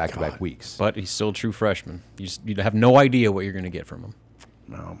kickoff, back-to-back weeks. But he's still a true freshman. You have no idea what you're going to get from him.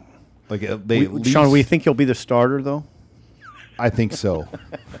 No. Like Sean, we think he'll be the starter though? I think so.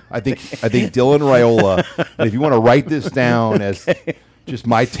 I think Dylan Raiola. If you want to write this down as just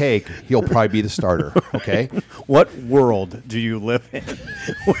my take, he'll probably be the starter. Okay. What world do you live in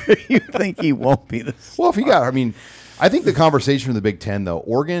where you think he won't be the starter? Well, I think the conversation from the Big Ten though,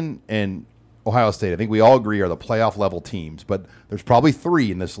 Oregon and Ohio State, I think we all agree are the playoff level teams, but there's probably 3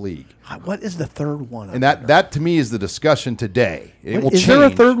 in this league. What is the third one? And that to me is the discussion today. It will change. Is there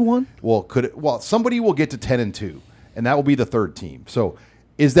a third one? Well, somebody will get to 10-2, and that will be the third team. So,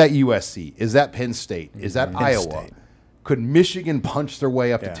 is that USC? Is that Penn State? Is that Iowa? State. Could Michigan punch their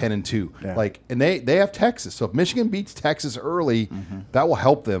way up to 10-2? Yeah. And they have Texas. So if Michigan beats Texas early, that will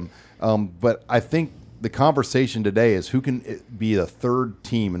help them. But I think the conversation today is who can be the third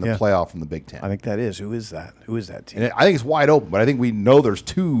team in the playoff in the Big Ten. I think that is. Who is that? Who is that team? And I think it's wide open, but I think we know there's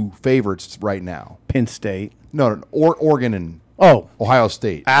 2 favorites right now. Penn State. No, Oregon and Ohio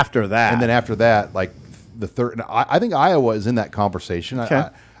State. After that. And then after that, like the third. And I think Iowa is in that conversation. Okay.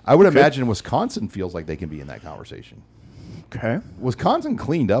 I would imagine Wisconsin feels like they can be in that conversation. Okay. Wisconsin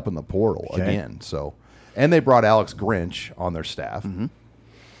cleaned up in the portal again. So, and they brought Alex Grinch on their staff. Mm-hmm.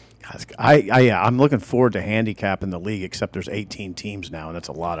 I'm looking forward to handicapping the league, except there's 18 teams now, and that's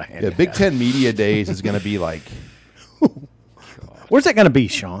a lot of handicap. Big Ten Media Days is going to be like... Where's that going to be,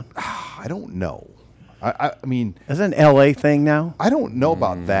 Sean? I don't know. I mean... Is that an L.A. thing now? I don't know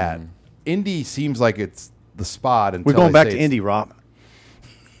about that. Indy seems like it's the spot. We're going back to Indy, Rob.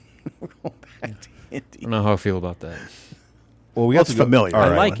 We're going back to Indy. I don't know how I feel about that. Well, we have to familiar.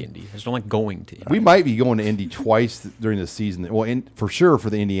 I like Indy. I just don't like going to Indy. We might be going to Indy twice during the season. Well, for sure for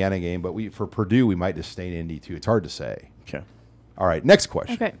the Indiana game, but for Purdue, we might just stay in Indy too. It's hard to say. Okay. All right, next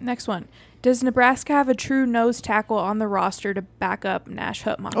question. Okay, next one. Does Nebraska have a true nose tackle on the roster to back up Nash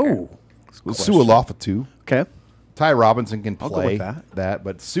Hutmacher? Oh, Su'a-Lafatu. Okay. Ty Robinson can I'll play go with that,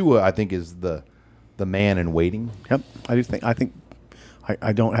 but Sua I think is the man in waiting. Yep, I think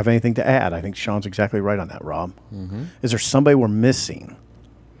I don't have anything to add. I think Sean's exactly right on that, Rob. Mm-hmm. Is there somebody we're missing?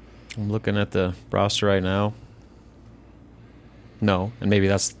 I'm looking at the roster right now. No, and maybe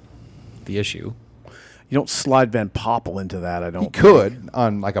that's the issue. You don't slide Van Poppel into that, I don't think. He could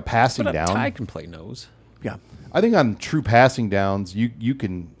on like a passing down. Ty can play nose. Yeah. I think on true passing downs, you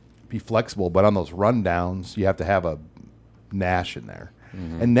can be flexible, but on those run downs, you have to have a Nash in there.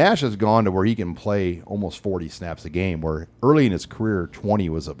 Mm-hmm. And Nash has gone to where he can play almost 40 snaps a game, where early in his career, 20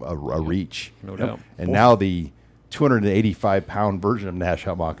 was a reach. No doubt. And now the 285-pound version of Nash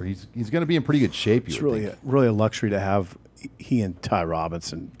Hutmacher, he's going to be in pretty good shape. It's really a luxury to have he and Ty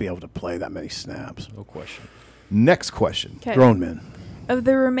Robinson be able to play that many snaps. No question. Next question. 'Kay. Grown men. Of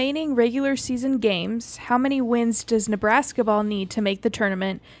the remaining regular season games, how many wins does Nebraska ball need to make the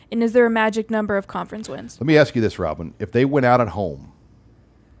tournament, and is there a magic number of conference wins? Let me ask you this, Robin. If they win out at home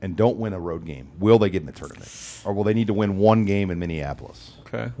and don't win a road game, will they get in the tournament? Or will they need to win one game in Minneapolis?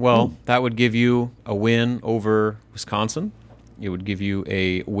 Okay. Well, that would give you a win over Wisconsin. It would give you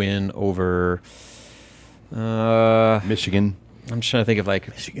a win over Michigan. I'm just trying to think of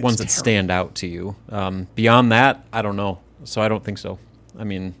Michigan's ones that stand out to you. Beyond that, I don't know. So I don't think so. I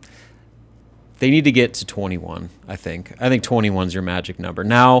mean, they need to get to 21, I think. I think 21 is your magic number.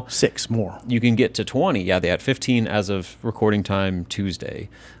 Now, 6 more. you can get to 20. Yeah, they had 15 as of recording time Tuesday.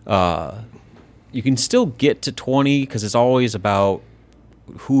 You can still get to 20 because it's always about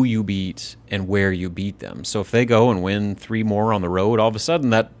who you beat and where you beat them. So if they go and win 3 more on the road, all of a sudden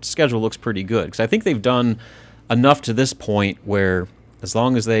that schedule looks pretty good. Because I think they've done enough to this point where as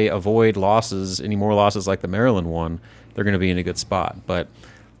long as they avoid losses, any more losses like the Maryland one, they're going to be in a good spot. But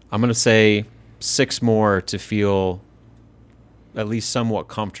I'm going to say 6 more to feel at least somewhat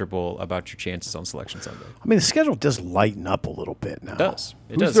comfortable about your chances on Selection Sunday. I mean, the schedule does lighten up a little bit now. It does.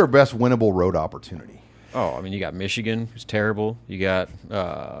 It Who's does. their best winnable road opportunity? Oh, I mean, you got Michigan, who's terrible. You got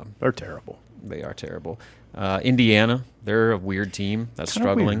They're terrible. they are terrible. Indiana, they're a weird team that's Kinda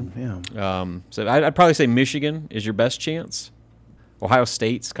struggling. weird, yeah. So I'd probably say Michigan is your best chance. Ohio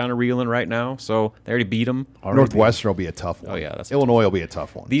State's kind of reeling right now, so they already beat them. Northwestern will be a tough one. Oh, yeah, that's a Illinois will be a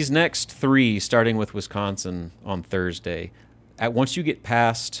tough one. These next 3, starting with Wisconsin on Thursday, once you get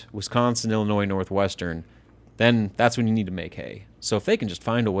past Wisconsin, Illinois, Northwestern, then that's when you need to make hay. So if they can just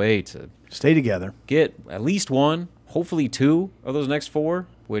find a way to Stay together. get at least 1, hopefully 2 of those next 4,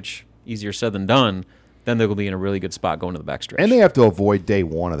 which easier said than done, then they'll be in a really good spot going to the backstretch. And they have to avoid day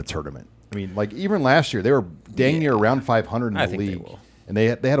 1 of the tournament. I mean, like even last year, they were dang near around 500 in the I think they league. will. And they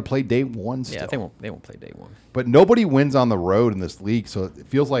had to play day 1 still. Yeah, they won't play day 1. But nobody wins on the road in this league, so it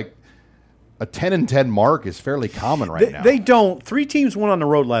feels like a 10-10 mark is fairly common right now. They don't. 3 teams won on the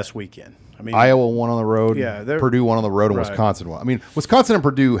road last weekend. I mean, Iowa won on the road. Yeah, Purdue won on the road, and right. Wisconsin won. I mean, Wisconsin and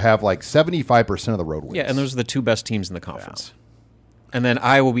Purdue have like 75% of the road wins. Yeah, and those are the 2 best teams in the conference. And then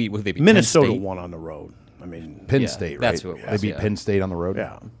Iowa beat, would they beat Minnesota Penn State? won on the road. I mean, Penn Yeah, State, right? that's who it was, They beat yeah. Penn State on the road.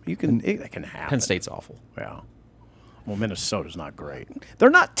 yeah, that can happen. Penn State's awful. Yeah. Well, Minnesota's not great. They're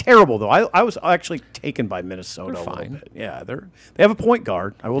not terrible though. I was actually taken by Minnesota They're a little fine. bit. Yeah, they have a point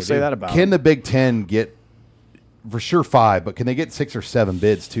guard. I will say that about Can them. the Big Ten get for sure 5, but can they get 6 or 7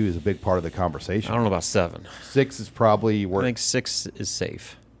 bids too? Is a big part of the I conversation. don't know about 7. 6 is probably I where think 6 is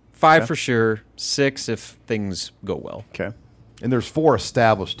safe. 5 for sure. 6 if things go well. Okay. and there's 4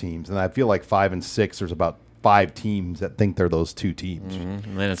 established teams, and I feel like 5 and 6. There's about 5 teams that think they're those 2 teams. And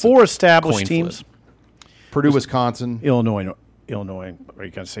then it's 4 a established coin teams. flip. Purdue, Wisconsin. Illinois. Are you going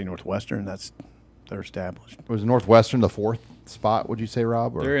to say Northwestern? They're established. Was Northwestern the 4th spot? Would you say,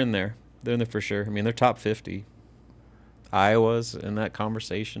 Rob? Or? They're in there. They're in there for sure. I mean, they're top 50. Iowa's in that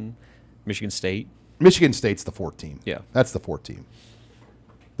conversation. Michigan State. Michigan State's the 4th team. Yeah. That's the 4th team.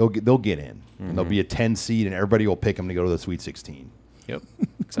 They'll get in, and they'll be a 10 seed, and everybody will pick them to go to the Sweet 16. Yep.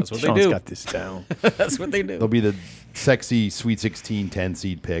 'Cause that's what they Sean's do. got this down. That's what they do. They'll be the sexy Sweet 16 10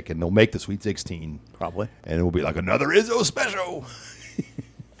 seed pick, and they'll make the Sweet 16. Probably. And it will be like another Izzo special.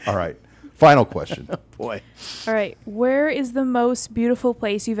 All right. Final question. Boy. All right. Where is the most beautiful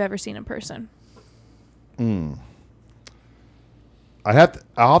place you've ever seen in person? I'll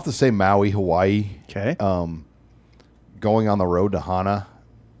have to say Maui, Hawaii. Okay. Going on the road to Hana,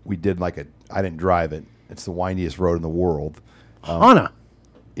 we did I didn't drive it. It's the windiest road in the world. Hana.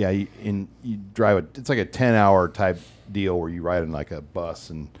 Yeah, you drive it's like a 10-hour type deal where you ride in like a bus,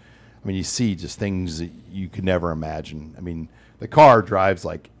 and I mean you see just things that you could never imagine. I mean the car drives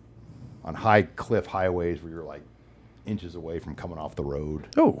like on high cliff highways where you're like inches away from coming off the road.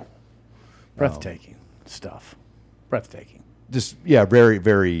 Oh. Breathtaking stuff. Breathtaking. Just very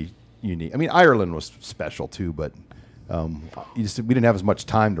very unique. I mean Ireland was special too, but we didn't have as much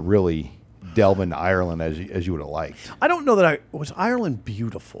time to really delve into Ireland as you would have liked. I don't know that was Ireland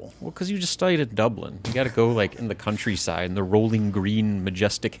beautiful. Well, because you just studied at Dublin. You got to go in the countryside, in the rolling green,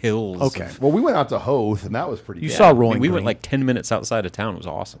 majestic hills. Okay. Well, we went out to Hoth, and that was pretty. You good. saw I mean, Rolling we Green. went 10 minutes outside of town. It was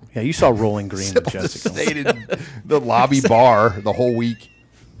awesome. Yeah, you saw Rolling Green and Just Jessica. stayed in the lobby bar the whole week.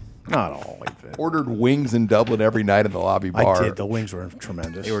 Not always. Ordered wings in Dublin every night in the lobby bar. I did. The wings were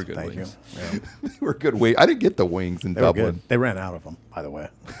tremendous. They were good Thank wings. you. Yeah, They were good wings. I didn't get the wings in they were Dublin. good. They ran out of them, by the way.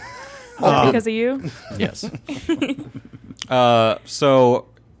 Because of you? Yes. So,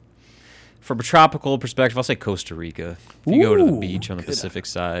 from a tropical perspective, I'll say Costa Rica. If you go to the Ooh, beach on the Pacific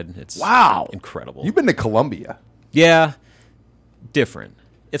side, it's Wow. incredible. You've been to Colombia. Yeah, different.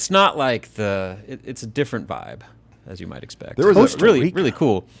 it's not like it's a different vibe, as you might expect. There was really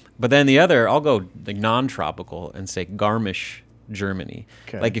cool. But then the other, I'll go like non-tropical and say Garmisch, Germany.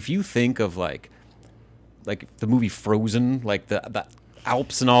 Okay. Like if you think of like the movie Frozen, like the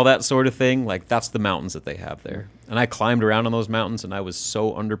Alps and all that sort of thing, like that's the mountains that they have there. And I climbed around on those mountains, and I was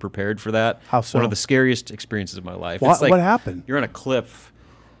so underprepared for that. How so? One of the scariest experiences of my life. What, it's like what happened? You're on a cliff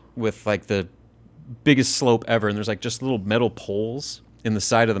with like the biggest slope ever, and there's like just little metal poles in the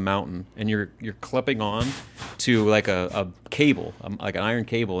side of the mountain, and you're clipping on to like a cable, like an iron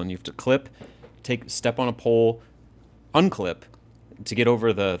cable, and you have to step on a pole, unclip to get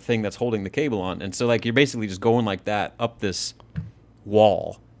over the thing that's holding the cable on. And so like you're basically just going like that up this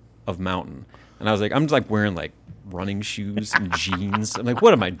wall of mountain. And I was like, I'm just like wearing like running shoes and jeans. I'm like,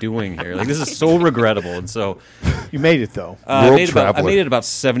 what am I doing here? Like, this is so regrettable. And so You made it though. I made it about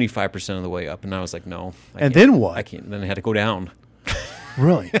 75% of the way up, and I was like, no. Then what? I can't. Then I had to go down.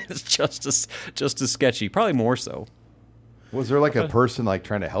 Really? It's just as sketchy, probably more so. Was there like a person like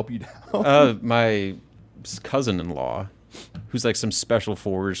trying to help you down? My cousin-in-law, who's like some special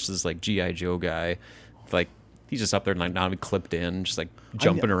forces, like G.I. Joe guy, like he's just up there like not even clipped in, just like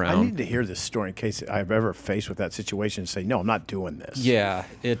jumping around. I need to hear this story in case I've ever faced with that situation and say, no, I'm not doing this. Yeah,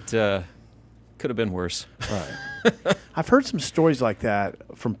 it could have been worse. Right. I've heard some stories like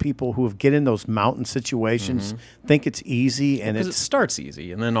that from people who get in those mountain situations, think it's easy, and Because it starts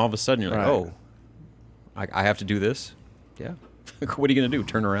easy, and then all of a sudden you're like, Right. oh, I have to do this? Yeah. What are you going to do,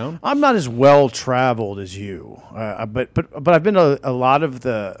 turn around? I'm not as well traveled as you, but I've been to a lot of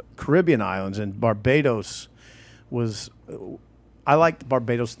the Caribbean islands, and Barbados I liked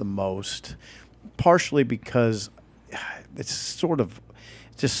Barbados the most, partially because it's just sort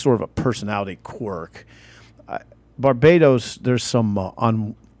of a personality quirk. Barbados, there's some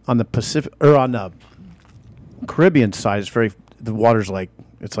on the Pacific or on the Caribbean side. The water's like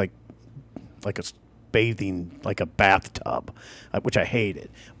a bathing, like a bathtub, which I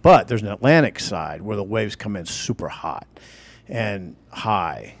hated. But there's an Atlantic side where the waves come in super hot and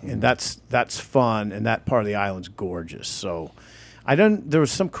high, and that's fun. And that part of the island's gorgeous. So there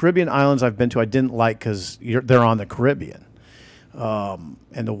was some Caribbean islands I've been to I didn't like because they're on the Caribbean, and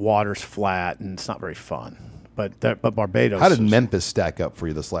the water's flat and it's not very fun. But Barbados. How did Memphis stack up for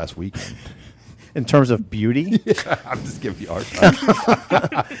you this last weekend? In terms of beauty? Yeah, I'm just giving you a hard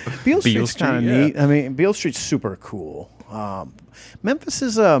time. Beale Street's kind of neat. I mean, Beale Street's super cool. Memphis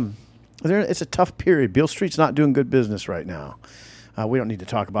is it's a tough period. Beale Street's not doing good business right now. We don't need to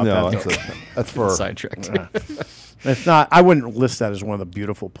talk about that. That's for sidetracked. It's not. I wouldn't list that as one of the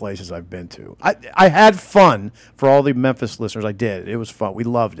beautiful places I've been to. I had fun for all the Memphis listeners. I did. It was fun. We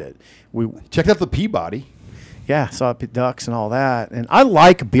loved it. We checked out the Peabody. Yeah, saw ducks and all that. And I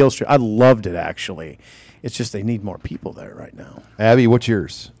like Beale Street. I loved it, actually. It's just they need more people there right now. Abby, what's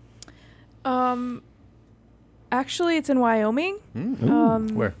yours? Actually, it's in Wyoming.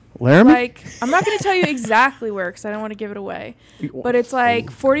 Where? Laramie? Like, I'm not going to tell you exactly where because I don't want to give it away. But it's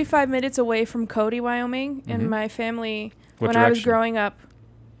like 45 minutes away from Cody, Wyoming. And my family, when I was growing up,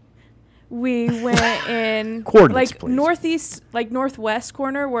 we went in like please. northeast, like northwest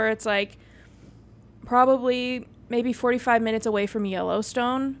corner where it's like probably maybe 45 minutes away from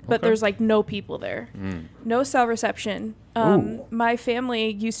Yellowstone, but there's like no people there. No cell reception. My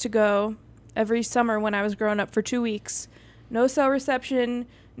family used to go every summer when I was growing up for 2 weeks. No cell reception,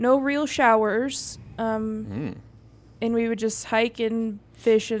 no real showers. And we would just hike and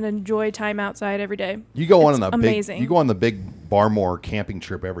fish and enjoy time outside every day. You go it's on amazing. You go on the big Barmore camping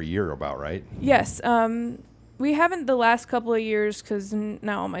trip every year, about right? Yes. We haven't the last couple of years because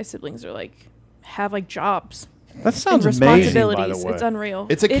now all my siblings are have jobs. That sounds and amazing, responsibilities. by the way. It's unreal.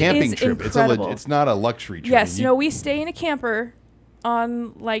 It's a camping trip. Incredible. It's not a luxury trip. Yes. We stay in a camper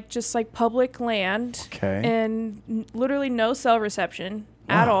on just public land. Okay. And literally no cell reception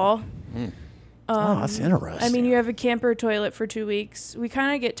at all. That's interesting. I mean, you have a camper toilet for 2 weeks. We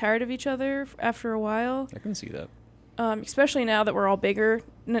kind of get tired of each other after a while. I can see that. Especially now that we're all bigger.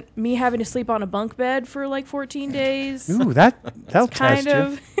 Me having to sleep on a bunk bed for 14 days. Ooh, that'll kind test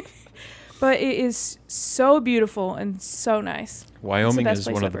of. But it is so beautiful and so nice. Wyoming is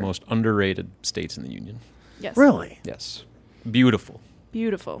one of the most underrated states in the union. Yes. Really? Yes. Beautiful.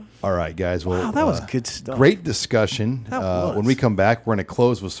 Beautiful. All right, guys. Well, wow, that was good stuff. Great discussion. That was. When we come back, we're going to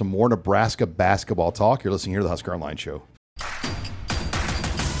close with some more Nebraska basketball talk. You're listening here to the Husker Online Show.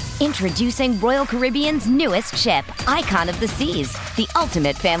 Introducing Royal Caribbean's newest ship, Icon of the Seas, the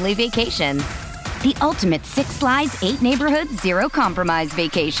ultimate family vacation. The ultimate 6 slides, 8 neighborhoods, 0 compromise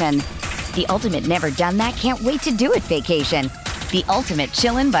vacation. The ultimate never done that, can't wait to do it vacation. The ultimate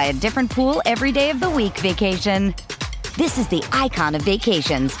chillin' by a different pool every day of the week vacation. This is the icon of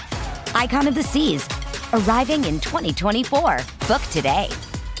vacations, icon of the seas, arriving in 2024. Book today.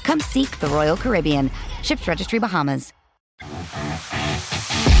 Come seek the Royal Caribbean. Ships Registry, Bahamas.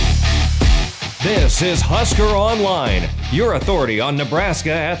 This is Husker Online, your authority on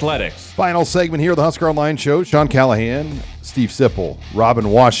Nebraska athletics. Final segment here of the Husker Online Show. Sean Callahan, Steve Sipple, Robin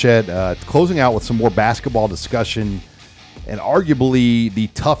Washett, closing out with some more basketball discussion and arguably the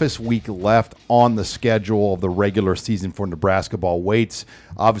toughest week left on the schedule of the regular season for Nebraska ball waits.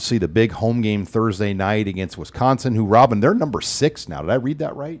 Obviously, the big home game Thursday night against Wisconsin, who, Robin, they're number 6 now. Did I read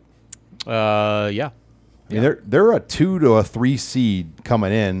that right? Yeah. I mean, they're a 2 to a 3 seed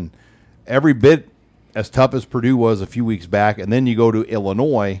coming in. Every bit as tough as Purdue was a few weeks back, and then you go to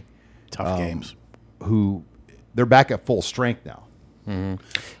Illinois. Tough games. Who they're back at full strength now. Mm-hmm.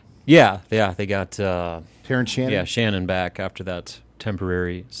 Yeah, they got Terrence Shannon. Yeah, Shannon back after that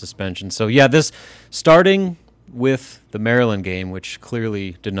temporary suspension. So yeah, this starting with the Maryland game, which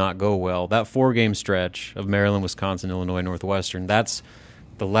clearly did not go well. That 4-game stretch of Maryland, Wisconsin, Illinois, Northwestern. That's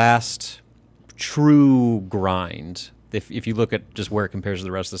the last true grind. If you look at just where it compares to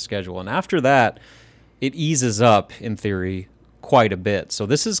the rest of the schedule. And after that, it eases up, in theory, quite a bit. So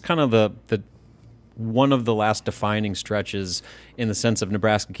this is kind of the one of the last defining stretches in the sense of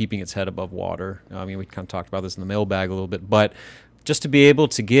Nebraska keeping its head above water. I mean, we kind of talked about this in the mailbag a little bit, but just to be able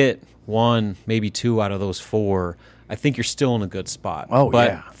to get 1, maybe 2 out of those 4, I think you're still in a good spot.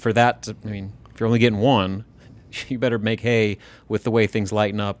 But for that, if you're only getting 1, you better make hay with the way things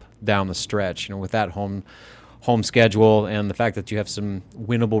lighten up down the stretch. With that home schedule and the fact that you have some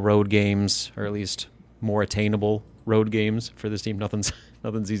winnable road games, or at least more attainable road games for this team. Nothing's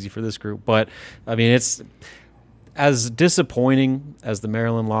easy for this group. But, I mean, it's as disappointing as the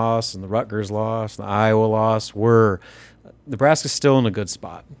Maryland loss and the Rutgers loss and the Iowa loss were. Nebraska's still in a good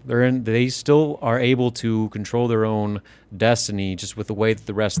spot. They still are able to control their own destiny just with the way that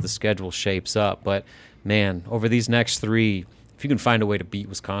the rest of the schedule shapes up. But, man, over these next 3, if you can find a way to beat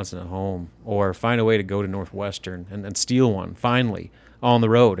Wisconsin at home or find a way to go to Northwestern and steal one, finally, on the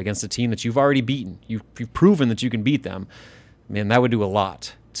road against a team that you've already beaten, you've proven that you can beat them, man, that would do a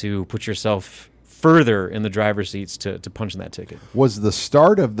lot to put yourself further in the driver's seats to punch in that ticket. Was the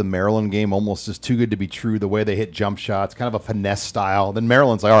start of the Maryland game almost just too good to be true, the way they hit jump shots, kind of a finesse style? Then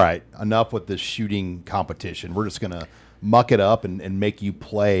Maryland's like, all right, enough with this shooting competition. We're just going to muck it up and make you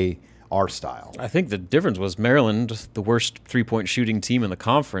play our style. I think the difference was Maryland, the worst 3-point shooting team in the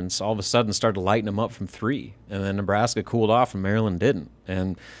conference, all of a sudden started lighting them up from 3, and then Nebraska cooled off and Maryland didn't.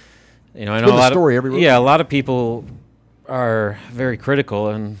 And I know a lot of people are very critical,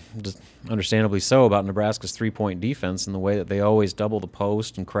 and just understandably so, about Nebraska's 3-point defense and the way that they always double the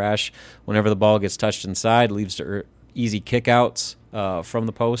post and crash whenever the ball gets touched inside, leads to easy kickouts from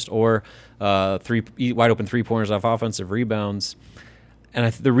the post or wide open 3-pointers off offensive rebounds.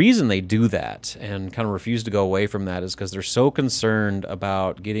 And the reason they do that and kind of refuse to go away from that is because they're so concerned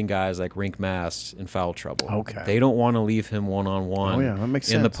about getting guys like Rink Mast in foul trouble. Okay. They don't want to leave him one-on-one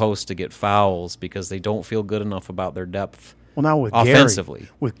in the post to get fouls because they don't feel good enough about their depth. Well, now with offensively,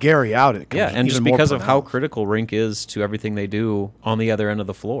 Gary out, it comes and just because of how critical Rink is to everything they do on the other end of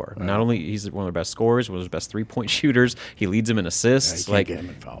the floor. Right. Not only he's one of their best scorers, one of their best 3-point shooters, he leads them in assists. You can't get him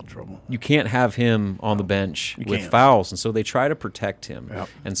in foul trouble. You can't have him on the bench with fouls, and so they try to protect him. Yep.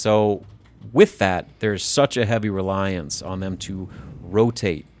 And so, with that, there's such a heavy reliance on them to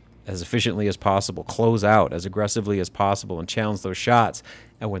rotate as efficiently as possible, close out as aggressively as possible, and challenge those shots.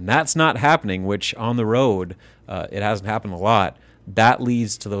 And when that's not happening, which on the road it hasn't happened a lot, that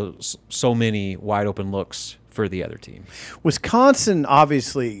leads to those so many wide open looks for the other team. Wisconsin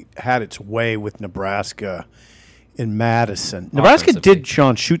obviously had its way with Nebraska in Madison. Nebraska did,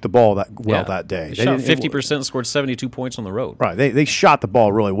 Sean, shoot the ball that day. They shot 50%, scored 72 points on the road. Right. They shot the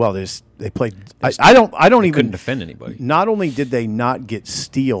ball really well. They played. I don't even couldn't defend anybody. Not only did they not get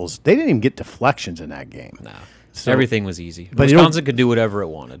steals, they didn't even get deflections in that game. No. So, everything was easy. But Wisconsin could do whatever it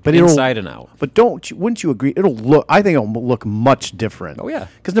wanted, but inside and out. But wouldn't you agree? I think it'll look much different. Oh, yeah.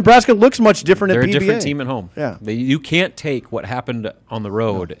 Because Nebraska looks much different They're at PBA. They're a different team at home. Yeah. You can't take what happened on the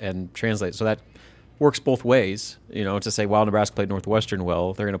road and translate. So that works both ways, to say, while Nebraska played Northwestern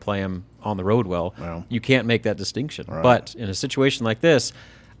well, they're going to play them on the road well. You can't make that distinction. Right. But in a situation like this,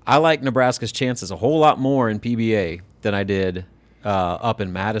 I like Nebraska's chances a whole lot more in PBA than I did up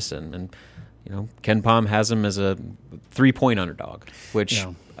in Madison. And Ken Pom has him as a 3-point underdog, which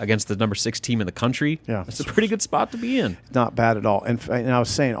against the number 6 team in the country, it's a pretty good spot to be in. Not bad at all. And I was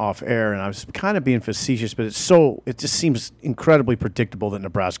saying off air, and I was kind of being facetious, but it just seems incredibly predictable that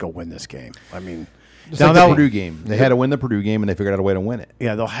Nebraska will win this game. I mean, Just like the Purdue game. They had to win the Purdue game, and they figured out a way to win it.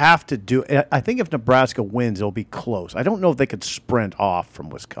 Yeah, they'll have to do it. I think if Nebraska wins, it'll be close. I don't know if they could sprint off from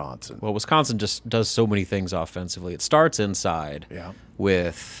Wisconsin. Well, Wisconsin just does so many things offensively. It starts inside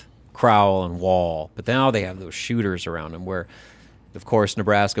with Crowell and Wall, but now they have those shooters around them where, of course,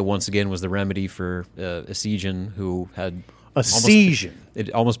 Nebraska once again was the remedy for Esijan, who had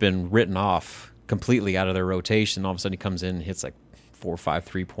almost been written off completely out of their rotation. All of a sudden he comes in and hits like 4 or 5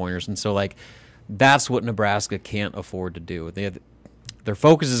 3-pointers. And so, like, that's what Nebraska can't afford to do. Their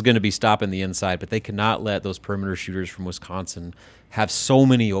focus is going to be stopping the inside, but they cannot let those perimeter shooters from Wisconsin have so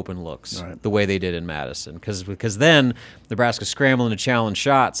many open looks the way they did in Madison. Because then Nebraska's scrambling to challenge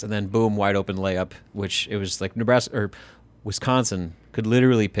shots, and then boom, wide open layup, which it was like Wisconsin could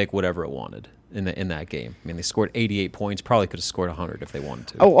literally pick whatever it wanted in that game. I mean, they scored 88 points, probably could have scored 100 if they wanted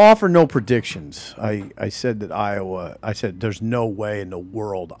to. I'll offer no predictions. I said that I said there's no way in the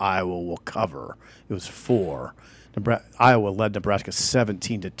world Iowa will cover. It was 4. Iowa led Nebraska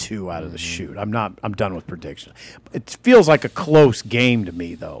 17-2 out of the shoot. I'm done with predictions. It feels like a close game to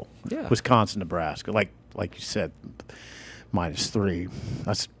me, though. Yeah. Wisconsin-Nebraska, like you said, -3.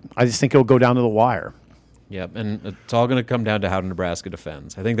 I just think it'll go down to the wire. Yep, and it's all going to come down to how Nebraska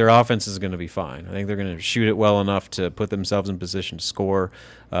defends. I think their offense is going to be fine. I think they're going to shoot it well enough to put themselves in position to score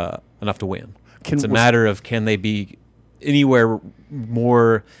enough to win. It's a matter of can they be anywhere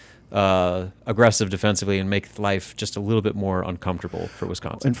more aggressive defensively and make life just a little bit more uncomfortable for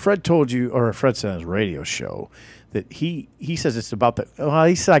Wisconsin. And Fred said on his radio show that he says it's about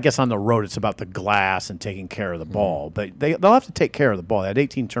he said, I guess on the road it's about the glass and taking care of the ball. But they'll have to take care of the ball. They had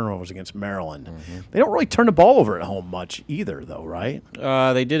 18 turnovers against Maryland. They don't really turn the ball over at home much either, though, right?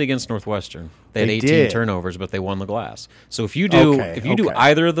 They did against Northwestern. They had 18 turnovers, but they won the glass. So if you do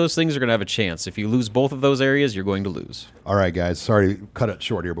either of those things, you're going to have a chance. If you lose both of those areas, you're going to lose. All right, guys. Sorry to cut it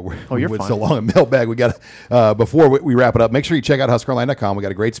short here, but you're went fine. so long a mailbag. We got before we wrap it up, make sure you check out HuskerOnline.com. We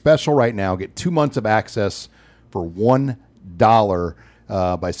got a great special right now. Get 2 months of access for $1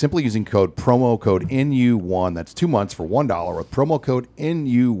 by simply using promo code NU1. That's 2 months for $1 with promo code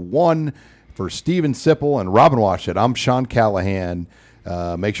NU1 for Steven Sipple and Robin Washut. I'm Sean Callahan.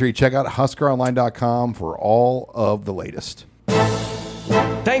 Make sure you check out HuskerOnline.com for all of the latest.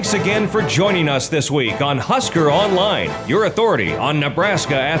 Thanks again for joining us this week on Husker Online, your authority on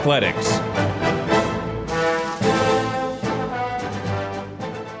Nebraska athletics.